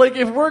it. Like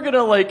if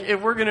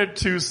we're gonna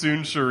too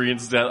soon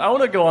Shireen's death, I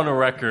want to go on a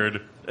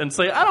record and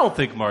say I don't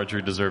think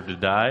Marjorie deserved to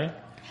die.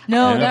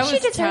 No, Yeah. that She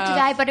was deserved tough. to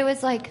die, but it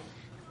was like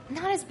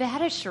not as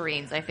bad as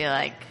Shireen's. I feel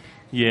like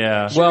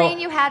Yeah. Well- Shireen,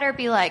 you had her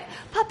be like,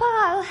 "Papa,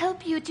 I'll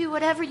help you do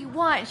whatever you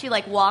want." And she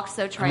like walks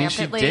so I mean, she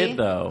triumphantly. did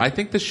though. I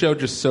think the show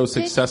just so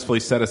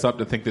successfully set us up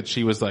to think that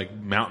she was like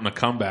mounting a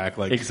comeback,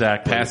 like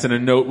Exactly. passing a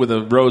note with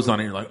a rose on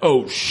it. You're like,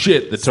 oh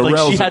shit, the like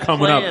Tyrells she are had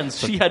coming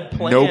plans. up. She had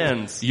Nope,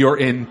 plans. your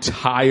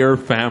entire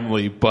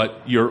family,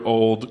 but your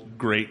old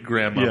great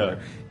grandmother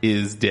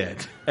is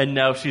dead. And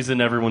now she's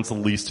in everyone's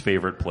least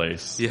favorite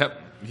place. Yep.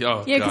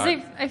 Oh, Yeah, because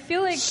God. I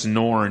feel like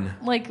Snorn.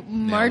 like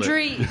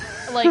Marjorie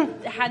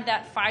like had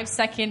that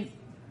 5-second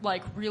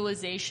like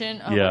realization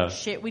of Yeah. like,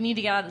 shit, we need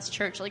to get out of this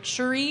church. Like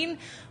Shireen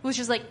was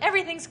just like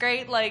everything's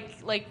great,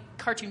 like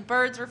cartoon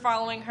birds were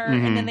following her,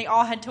 and then they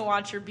all had to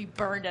watch her be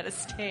burned at a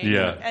stake.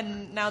 Yeah.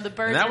 And now the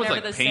birds And that are was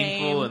never like the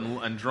painful same.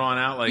 and drawn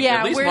out. Like Yeah,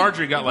 at least where-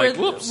 Marjorie got like,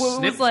 where- whoops, where it was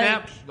snip, like-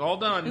 snap, all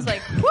done. It was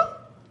like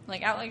whoop,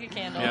 like out like a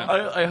candle.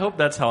 Yeah. I hope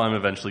that's how I'm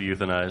eventually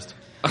euthanized.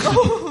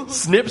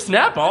 Snip,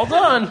 snap, all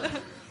done.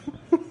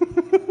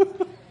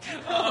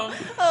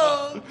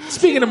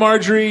 Speaking of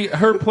Marjorie,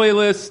 her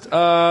playlist,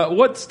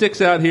 what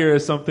sticks out here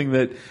is something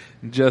that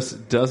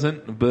just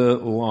doesn't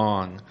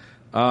belong.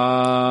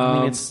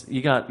 I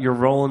mean, you're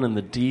rolling in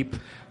the deep.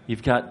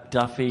 You've got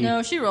Duffy.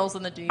 No, she rolls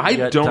in the deep. I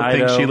got don't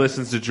think Dido. she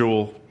listens to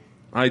Jewel.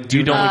 I do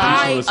You don't not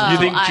think she I- listens You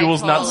to think I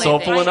Jewel's not totally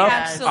soulful think enough?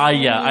 yes.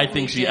 Yeah, I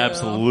think she do.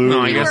 absolutely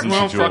No, I guess, listens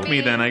well, to Jewel. fuck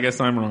me then. I guess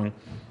I'm wrong.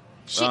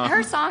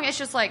 Her song is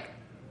just like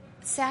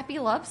sappy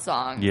love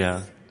song.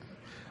 Yeah.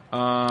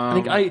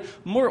 I think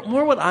more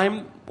what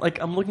I'm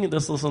looking at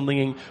this list and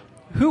thinking,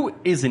 who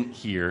isn't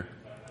here?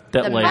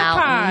 That The like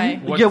mountain.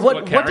 Hi. What- yeah,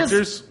 what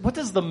characters? what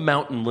does the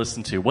mountain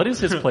listen to? What is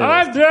his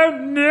playlist?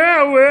 don't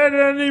know it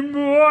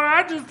anymore.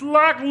 I just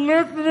like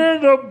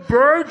listening to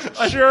birds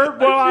chirp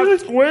while I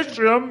squish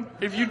them.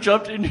 If you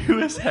jumped into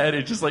his head,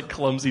 it's just like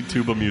clumsy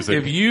tuba music.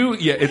 If you,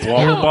 yeah, it's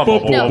Blah, blah, blah,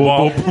 blah,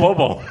 blah, blah,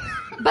 blah.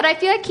 But I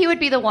feel like he would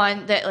be the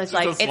one that was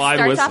like, a it slide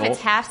starts off, whistle.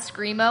 it's half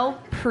screamo,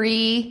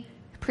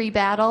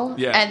 pre-battle,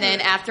 Yeah. and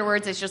then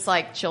afterwards it's just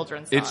like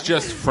children's songs. It's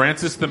just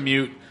Francis the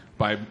Mute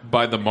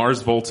by the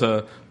Mars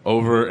Volta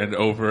over and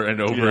over and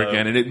over Yeah.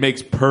 again, and it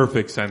makes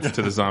perfect sense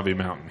to the Zombie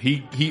Mountain.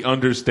 He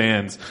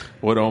understands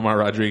what Omar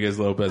Rodriguez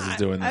Lopez is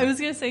doing there. I was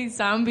gonna say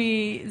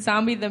Zombie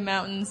the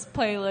Mountains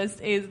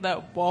playlist is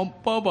the bum,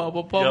 bum, bum,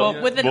 bum, bum,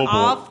 Yeah. with an Bum, bum.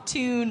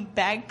 off-tune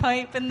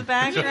bagpipe in the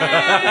background.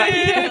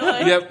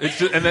 Like, Yep, it's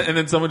just, and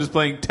then someone just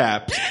playing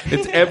taps.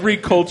 It's every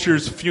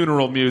culture's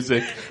funeral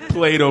music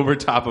played over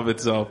top of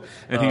itself,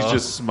 and he's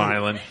just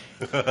smiling.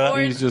 or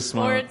He's just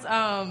smiling. Or it's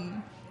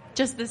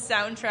just the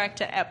soundtrack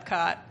to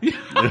Epcot.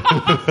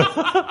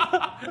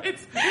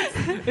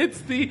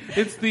 It's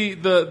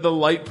the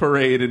light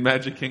parade in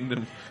Magic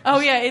Kingdom. Oh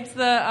yeah, it's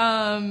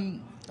the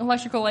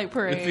Electrical Light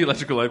Parade. It's the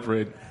electrical light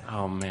parade.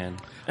 Oh man.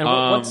 And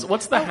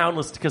what's the Hound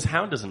list? Because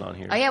Hound isn't on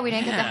here. Oh yeah, we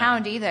didn't get the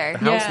Hound either.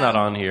 Hound's Yeah. not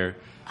on here.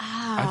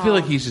 I feel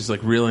like he's just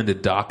like real into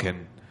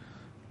Dokken.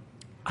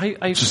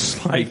 I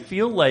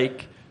feel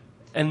like,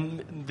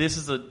 and this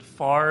is a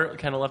far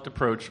kind of left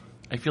approach.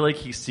 I feel like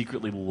he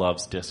secretly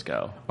loves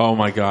disco. Oh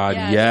my God!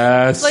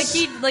 Yes.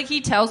 Yes. Like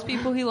he tells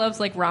people he loves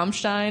like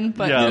Rammstein,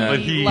 but Yeah, but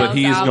he- loves but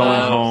he's ABBA.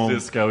 going home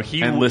Disco.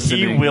 He and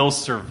listening. He will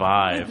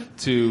survive.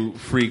 to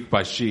Freak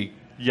by Chic.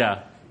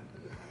 Yeah.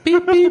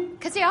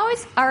 Because he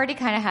always already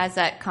kind of has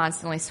that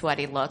constantly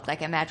sweaty look.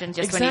 Like imagine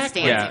just when he's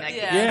Exactly. dancing, Yeah. like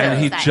Yeah.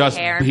 And he that just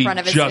hair in front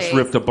of his face.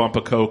 ripped a bump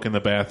of coke in the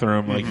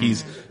bathroom. Like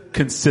he's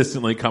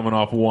consistently coming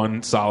off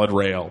one solid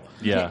rail.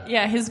 Yeah.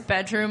 Yeah, his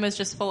bedroom is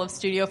just full of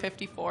Studio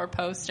 54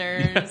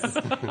 posters,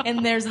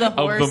 and there's the Of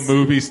horse. the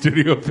movie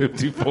Studio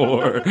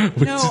 54,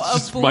 which No, is a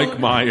just blue- Mike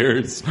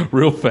Myers,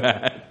 real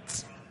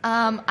fat.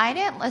 I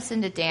didn't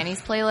listen to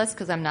Danny's playlist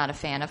because I'm not a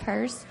fan of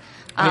hers.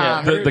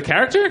 The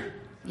character?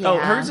 Oh,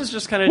 Yeah. hers is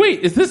just kind of. Wait,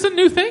 is this a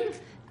new thing?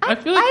 I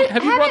feel like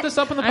have you brought haven't- this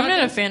up on the podcast? I'm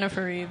not a fan of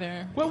her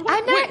either. What, I'm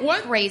not wait,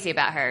 what? crazy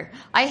about her.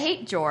 I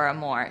hate Jorah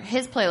more.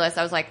 His playlist,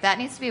 I was like, that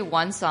needs to be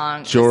one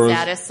song, Jorah's- the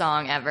saddest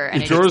song ever.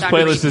 And it Jorah's just on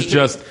playlist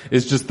repeat.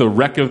 is just the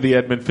wreck of the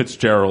Edmund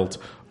Fitzgerald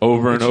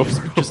over and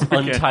over. Just over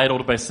again.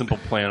 Untitled by Simple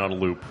Plan on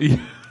loop.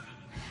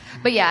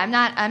 But yeah, I'm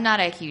not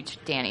a huge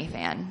Danny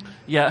fan.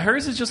 Yeah,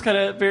 hers is just kind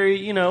of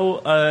very,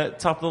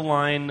 top of the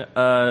line,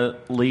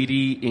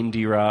 lady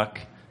indie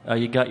rock.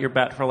 You got your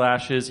Bat for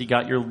Lashes, you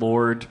got your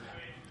Lord.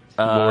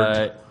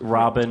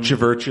 Robin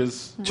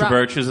Chiverches.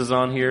 Chiverches is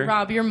on here.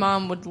 Rob, your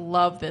mom would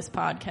love this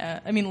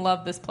podcast. I mean,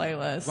 love this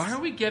playlist. Why are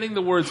we getting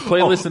the words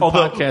playlist and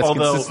podcast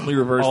consistently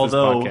reversed this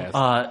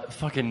podcast?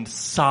 Fucking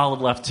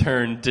solid left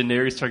turn,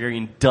 Daenerys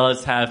Targaryen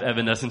does have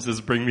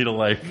Evanescence's Bring Me to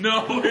Life.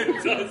 No,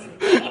 it doesn't.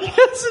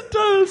 Yes, it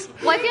does.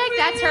 Well, I feel like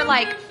that's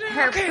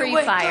her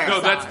pre-fire No,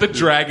 song. that's the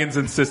dragons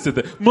insisted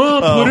that.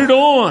 Mom, put it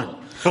on.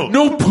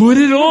 No, put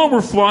it on.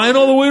 We're flying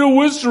all the way to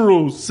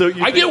Westeros. So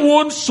you I think- get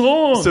one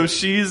song. So if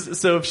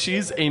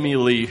she's Amy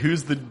Lee,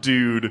 who's the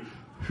dude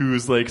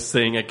who's like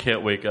saying I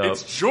can't wake up?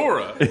 it's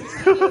Jorah.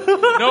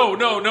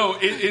 no.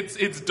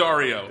 It's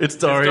Dario. It's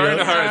Dario.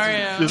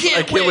 Dario. Just,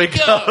 I can't wake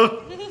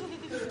up.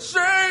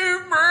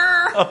 Save me.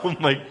 Oh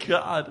my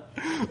god.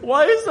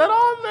 Why is that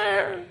on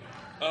there?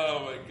 Oh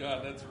my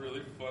god, that's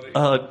really funny.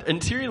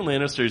 And Tyrion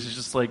Lannister's is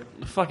just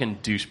like fucking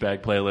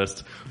douchebag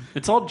playlist.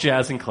 It's all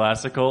jazz and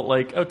classical,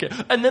 like okay.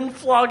 And then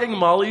Flogging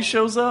Molly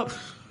shows up,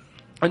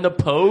 and the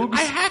Pogues.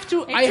 I have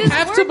to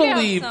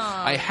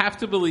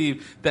his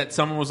believe that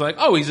someone was like,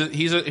 "Oh, he's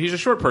a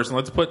short person.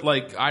 Let's put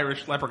like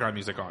Irish leprechaun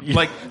music on."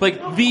 Like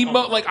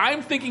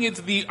I'm thinking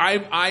it's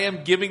I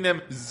am giving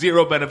them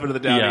zero benefit of the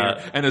doubt Yeah.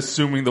 here and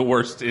assuming the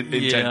worst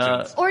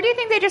intentions. Or do you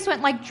think they just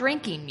went like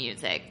drinking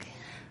music?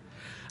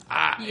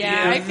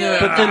 Yeah, I feel like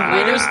But then that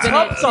where's would've been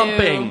tub it, too.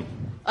 thumping?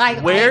 I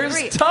Where's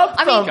agree. tub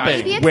I mean, thumping?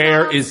 maybe it's Where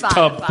not on is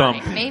tub Spotify.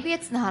 thumping? Maybe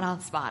it's not on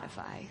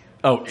Spotify.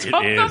 Oh, it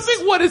Tub is.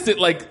 thumping? What is it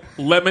like?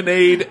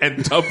 Lemonade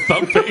and tub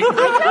thumping?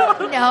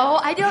 No,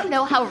 I don't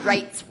know how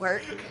rights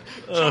work.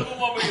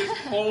 Woman is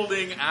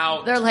holding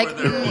out. They're like,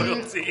 for their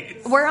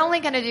royalties. we're only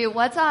gonna do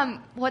what's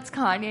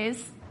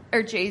Kanye's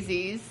or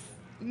Jay-Z's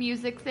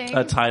music thing.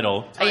 A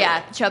title. Oh,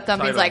 yeah, Chub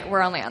Thumping's Tidal. like,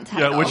 we're only on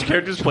Tidal. Yeah, which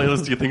character's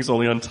playlist do you think is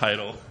only on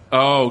title?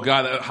 Oh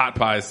god, hot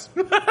pies,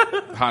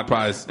 hot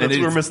pies. That's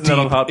and we're it's missing out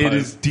on deep- hot It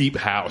pies. is deep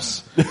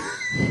house.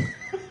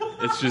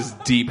 It's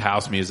just deep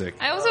house music.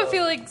 I also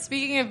feel like,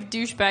 speaking of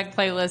douchebag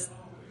playlist,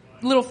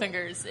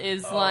 Littlefingers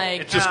is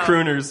like It's just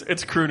crooners.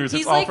 It's crooners. It's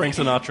He's all like- Frank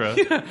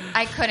Sinatra.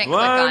 I couldn't click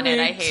on it.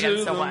 I hate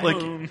him so much.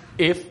 Like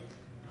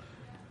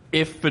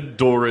if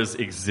fedoras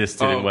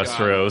existed in Oh, God.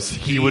 Westeros,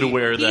 he would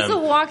wear He's them. a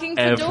walking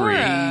fedora.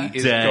 every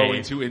Is day.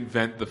 going to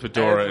invent the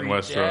fedora in Every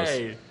Westeros.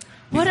 day.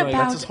 What He's like-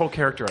 about that's his whole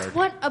character arc?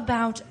 What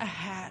about a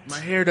hat? My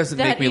hair doesn't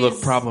That make me look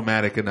is-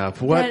 problematic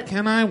enough. What that-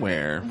 can I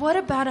wear? What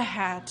about a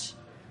hat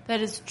that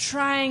is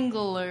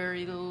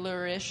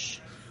triangular-ish?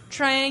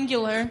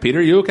 Triangular.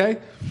 Peter, you okay?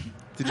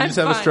 Did you I'm just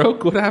have a fine.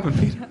 stroke? What happened,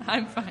 Peter?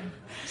 I'm fine.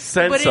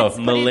 Sense of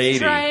But milady. it's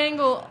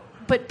triangle,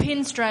 but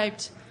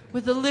pinstriped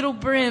with a little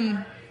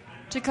brim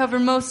to cover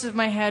most of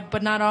my head,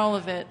 but not all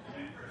of it.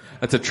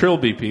 That's a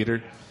trilby,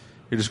 Peter.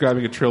 You're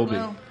describing a trilby.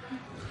 Well,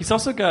 He's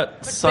also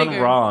got Sun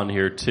bigger. Ra on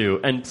here too,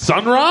 and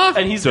Sun Ra?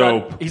 and he's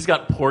dope.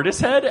 got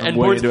Portishead and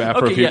way Portis- into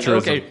Afrofuturism.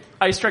 Okay,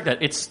 I strike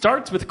that. It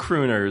starts with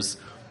crooners,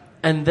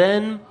 and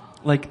then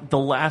like the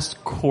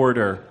last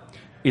quarter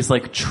is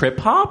like trip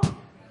hop,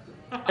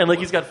 and like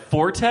he's got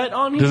Fortet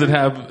on here. Does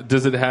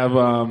it have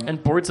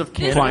and Boards of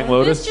Canada? Flying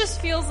Lotus? This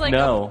just feels like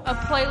No. a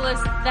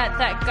playlist that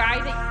guy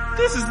that.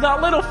 This is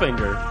not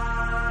Littlefinger.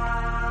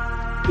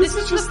 This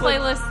is the just like-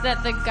 playlist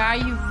that the guy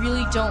you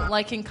really don't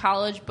like in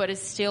college, but is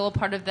still a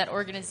part of that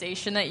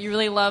organization that you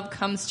really love,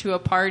 comes to a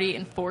party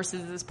and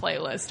forces this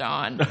playlist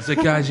on. It's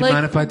like, guys, you Like-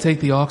 mind if I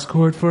take the aux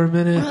cord for a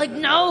minute? We're like,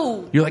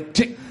 no. You're like,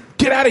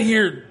 get out of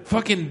here,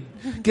 fucking,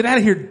 get out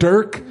of here,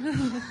 Dirk.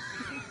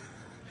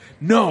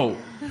 No.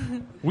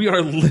 We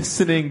are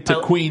listening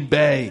to Queen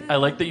Bey. I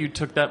like that you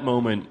took that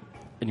moment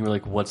and you were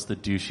like, "What's the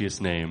douchiest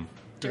name?"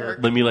 Dirk.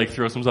 Let me like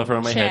throw some stuff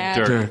around my head.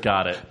 Chad. Dirk,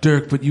 got it.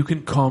 Dirk, but you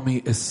can call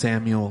me as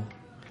Samuel.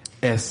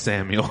 S.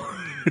 Samuel.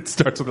 It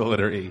starts with the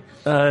letter E.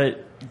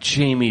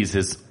 Jamie's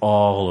is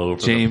all over.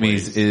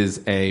 Jamie's the place.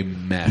 is a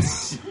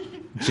mess.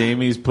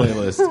 Jamie's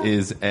playlist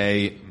is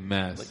a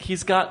mess.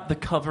 He's got the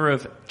cover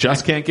of.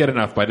 Just Can't Get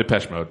Enough by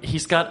Depeche Mode.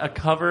 He's got a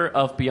cover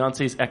of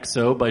Beyonce's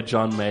XO by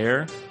John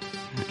Mayer.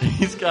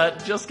 He's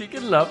got Just Can't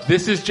Get Enough.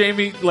 This is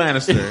Jamie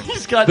Lannister.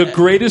 He's got the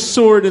greatest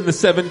sword in the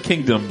Seven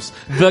Kingdoms,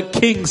 the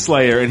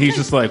Kingslayer, and he's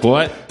just like,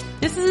 what?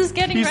 This is his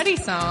Getting Ready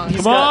song.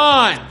 Come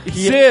on,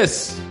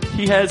 sis.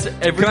 He has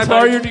every. Can I time,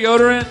 borrow your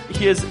deodorant?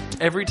 He has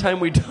Every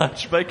Time We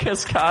Touch by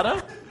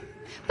Cascada.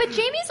 But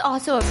Jamie's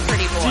also a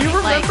pretty boy. Do you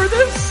remember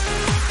this?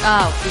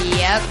 Oh,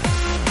 yep.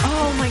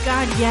 Oh my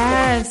god,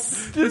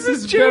 yes. This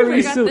is Jamie. very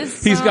I got silly.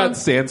 this He's song. got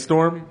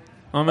Sandstorm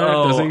on there,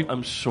 does he?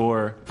 I'm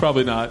sure.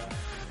 Probably not.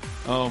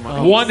 Oh my!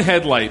 One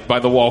Headlight by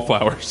the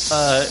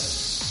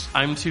Wallflowers.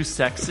 I'm Too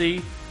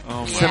Sexy.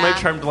 oh my!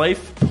 Semi-Charmed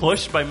Life.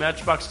 Push by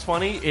Matchbox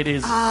 20. It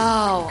is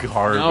Oh,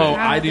 garbage. No,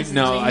 I this didn't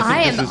know. is I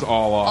I think am this is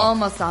all off.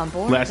 almost on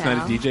board Last now.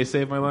 night a DJ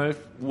saved my life.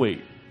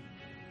 Wait.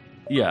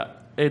 Yeah,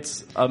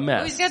 it's a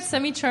mess. Oh, he's got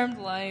Semi-Charmed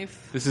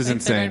Life. This is Like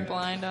insane. Third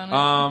Blind on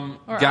it.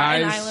 Or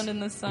Guys, An Island in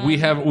the Sun.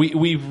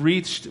 we've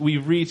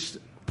reached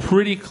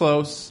pretty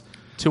close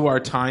to our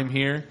time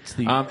here.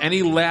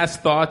 Any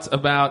last thoughts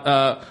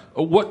about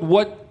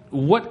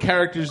what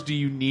characters do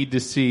you need to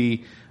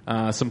see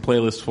some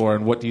playlists for,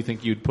 and what do you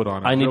think you'd put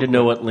on it? I need Real to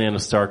know quick. what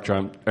Lyanna Stark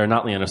or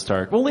not Lyanna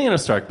Stark. Well, Lyanna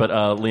Stark, but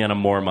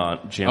Lyanna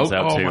Mormont jams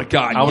out Oh too. my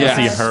God, I want to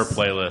yes. see her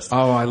playlist.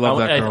 Oh, I love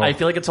that girl. I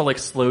feel like it's all like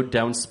slowed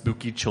down,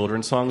 spooky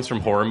children's songs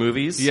from horror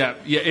movies. Yeah,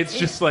 it's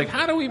just like,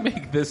 how do we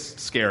make this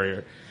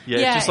scarier? Yeah,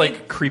 Yeah, it's just like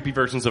it- creepy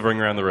versions of Ring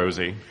Around the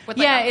Rosie. With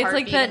Yeah, like a it's like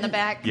heartbeat that in the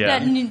back. Yeah.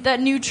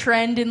 that new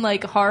trend in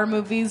like horror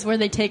movies where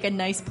they take a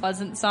nice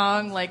pleasant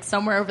song like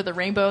Somewhere Over the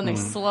Rainbow and they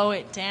slow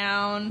it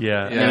down.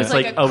 Yeah, Yeah. and it's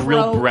There's like like a a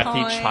real crow breathy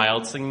calling.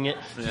 child singing it.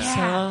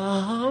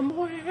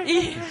 Somewhere.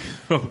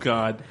 Oh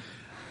God.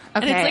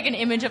 And Okay. it's like an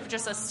image of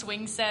just a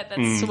swing set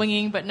that's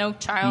swinging, but no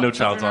child. No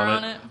child's children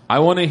on are it. I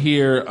want to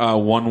hear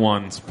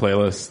 1-1's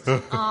playlist.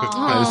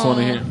 I just want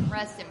to hear.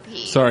 Rest in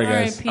peace. Sorry,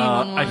 guys.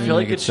 R.I.P. I feel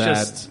like Make it it's sad.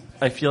 just.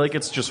 I feel like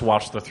it's just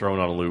Watch the Throne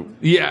on a loop.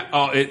 Yeah.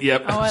 Oh,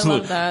 yep. Oh, I absolutely.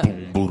 love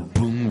that. Boom,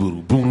 boom,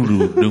 boom, boom,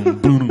 boom, boom,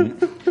 boom,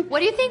 boom. What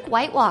do you think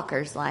White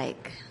Walker's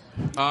like?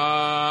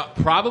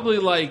 Probably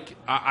like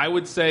I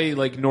would say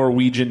like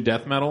Norwegian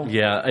death metal.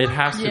 Yeah, it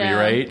has to be, Yeah.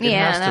 right? It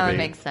Yeah, has that to would be.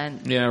 make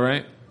sense. Yeah.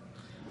 Right.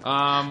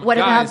 What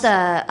guys,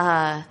 about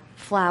the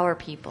flower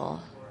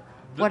people?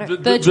 What are,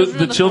 the Children of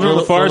the children of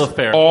the Forest? forest? Lilith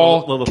Fair.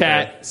 All Lilith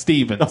Cat Fair.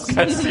 Stevens.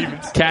 Cat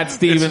Stevens. Cat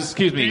Stevens.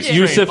 Excuse me. Peace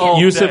Yusuf Train all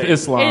Yusuf day.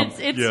 Islam.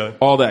 It's Yeah.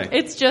 all day.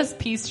 it's just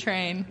Peace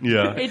Train.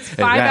 Yeah. It's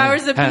 5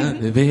 hours of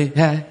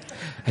Peace.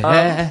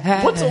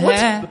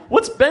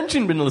 What's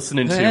Benjamin been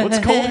listening to? What's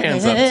Cold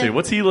Hands up to?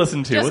 What's he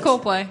listening to? Just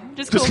What's Coldplay.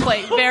 Just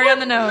Coldplay. Very on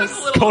the nose.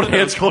 Cold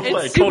Hands,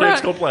 Coldplay. It's Cold super-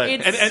 Hands, Coldplay.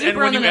 it's- And super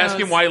when on you the ask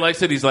nose. him why he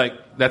likes it, he's like,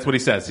 that's what he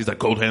says. He's like,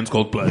 cold hands,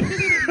 cold play.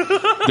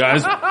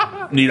 Guys,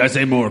 need I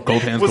say more?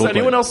 Cold hands, Was cold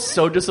anyone play. else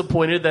so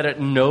disappointed that at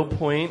no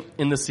point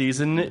in the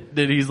season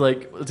did he's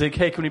like,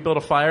 hey, can we build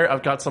a fire?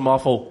 I've got some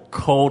awful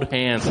cold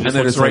hands. And just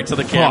then looks it's right like, to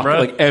the fuck, camera.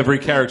 Like every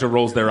character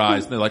rolls their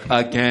eyes, and they're like,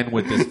 again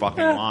with this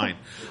fucking line.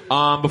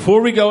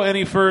 Before we go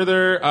any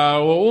further,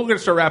 we're going to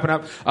start wrapping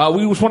up.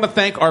 We just want to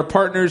thank our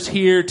partners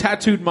here,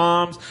 Tattooed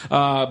Moms,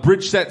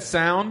 Bridge Set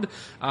Sound.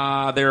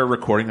 They're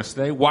recording us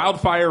today.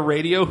 Wildfire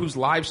Radio, who's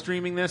live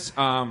streaming this.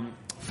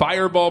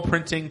 Fireball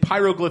Printing,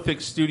 Pyroglyphic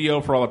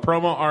Studio for all the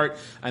promo art,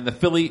 and the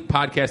Philly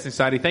Podcasting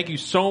Society. Thank you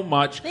so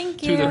much Thank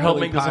to you. the Help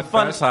Philly make this a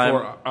fun Podfest time.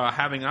 for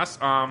having us.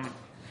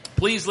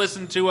 Please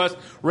listen to us,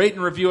 rate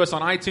and review us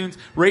on iTunes,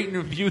 rate and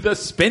review the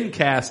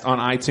Spincast on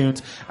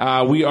iTunes.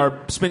 We are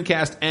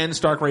Spincast and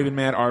Stark Raven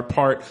Mad are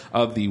part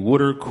of the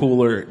Wooder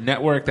Cooler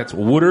Network. That's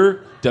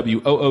Wooder,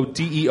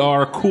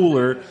 WOODER,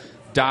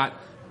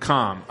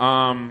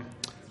 cooler.com.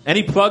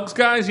 Any plugs,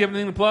 guys? You have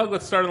anything to plug?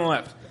 Let's start on the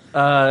left.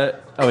 oh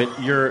wait,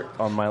 you're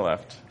on my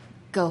left.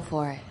 Go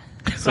for it.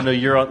 So no,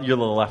 you're the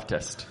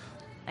leftist.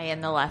 I am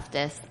the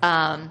leftist.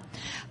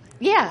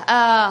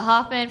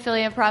 Hoffman,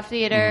 Philly Improv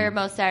Theater,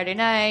 most Saturday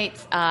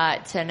nights.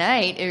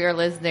 Tonight, if you're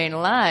listening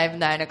live,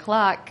 9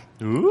 o'clock.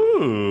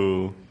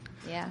 Ooh.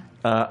 Yeah.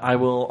 I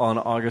will, on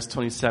August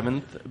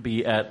 27th,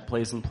 be at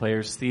Plays and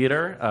Players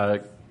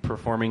Theater,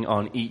 performing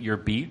on Eat Your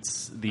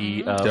Beats,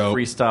 the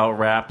freestyle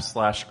rap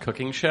 /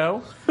 cooking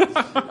show.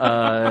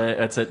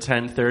 It's at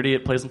 10:30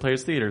 at Plays and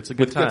Players Theater. It's a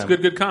good time. That's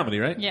good comedy,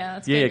 right? Yeah,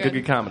 that's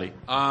Good comedy.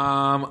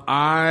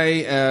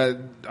 I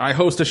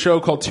host a show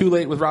called Too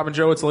Late with Rob and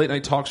Joe. It's a late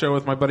night talk show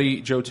with my buddy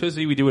Joe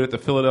Tuzzi. We do it at the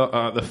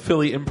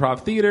Philly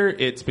Improv Theater.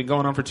 It's been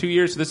going on for 2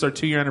 years. So this is our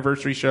 2-year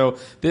anniversary show.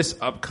 This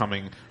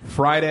upcoming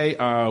Friday,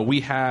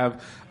 we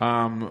have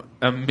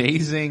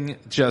amazing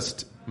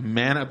just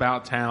man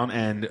about town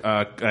and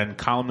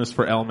columnist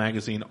for Elle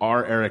magazine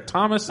R. Eric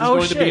Thomas is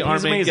going to be our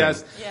He's main amazing.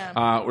 guest.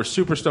 Yeah. We're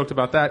super stoked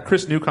about that.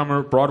 Chris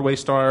Newcomer, Broadway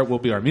star, will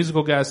be our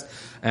musical guest,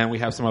 and we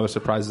have some other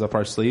surprises up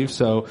our sleeve.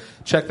 So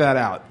check that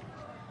out.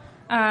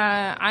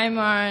 I'm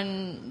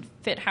on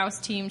Fit House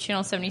Team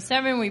Channel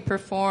 77. We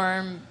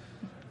perform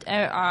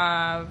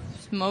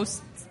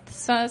most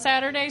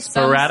Saturdays.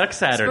 Sporadic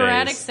Saturdays.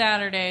 Sporadic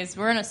Saturdays.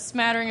 We're in a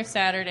smattering of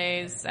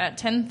Saturdays at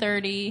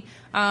 10:30.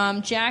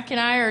 Jack and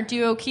I, our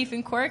duo Keith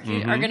and Quirk,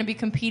 are going to be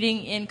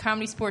competing in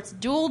Comedy Sports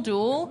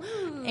Duel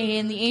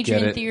in the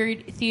Adrian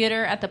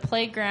Theater at the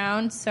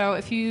Playground. So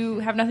if you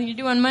have nothing to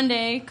do on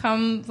Monday,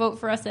 come vote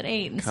for us at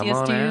 8 and see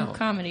us do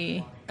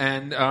comedy.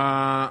 And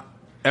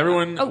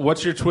everyone,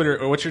 what's your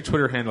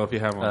Twitter handle if you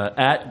have one?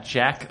 At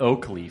Jack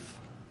Oakleaf.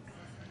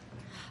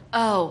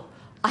 Oh,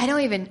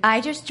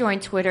 I just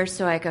joined Twitter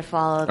so I could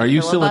follow the Are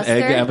you still an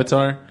filibuster. egg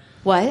avatar?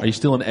 What? Are you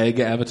still an egg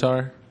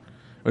avatar?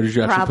 Or did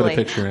you actually Probably. put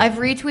a picture in? I've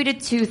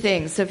retweeted 2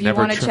 things, so if you Never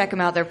want to check them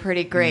out, they're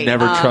pretty great.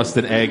 Never trust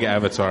an egg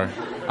avatar.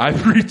 I've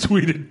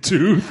retweeted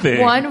 2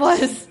 things. One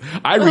was...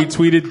 I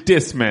retweeted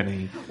this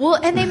many. Well,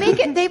 and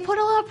they put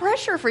a lot of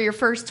pressure for your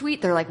first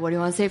tweet. They're like, what do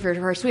you want to say for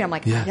your first tweet? I'm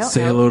like, I don't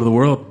say know. hello to the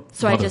world,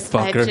 So I just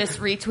motherfucker.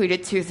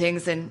 retweeted 2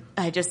 things and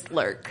I just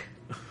lurk.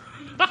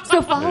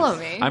 So follow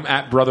me. I'm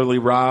at Brotherly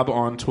Rob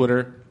on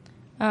Twitter.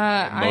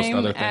 I'm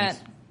other things.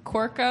 at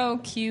Quirko,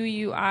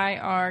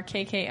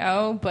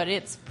 QUIRKKO, but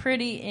it's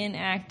pretty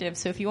inactive.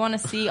 So if you want to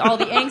see all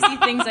the angsty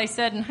things I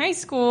said in high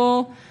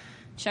school,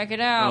 check it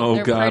out. Oh,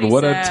 They're God, pretty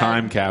what sad. a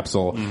time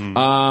capsule.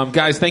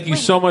 Guys, thank you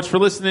so much for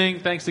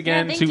listening. Thanks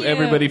again thank to you.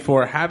 everybody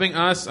for having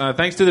us.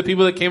 Thanks to the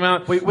people that came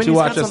out to Whitney's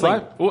watch got us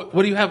live. something.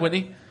 What do you have,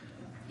 Whitney?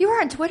 You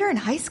were on Twitter in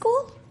high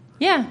school?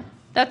 Yeah.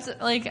 That's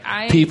like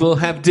People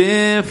have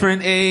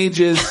different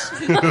ages.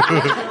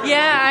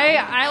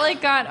 I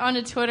like got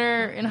onto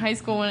Twitter in high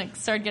school when it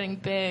started getting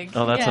big.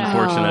 Oh, that's yeah.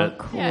 unfortunate.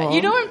 Oh, cool. Yeah.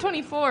 You know I'm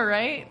 24,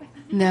 right?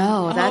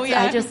 No, that's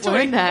yeah, I just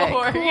learned that.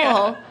 24, Cool.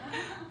 yeah.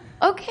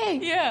 Okay.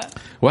 Yeah.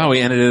 Wow, we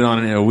ended it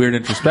on a weird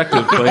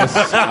introspective place.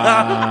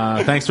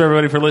 Thanks for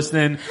everybody for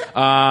listening.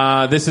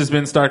 This has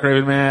been Stark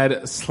Raven Mad /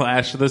 the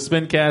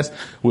Spincast.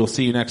 We'll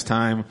see you next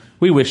time.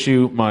 We wish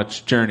you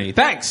much journey.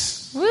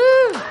 Thanks. Woo!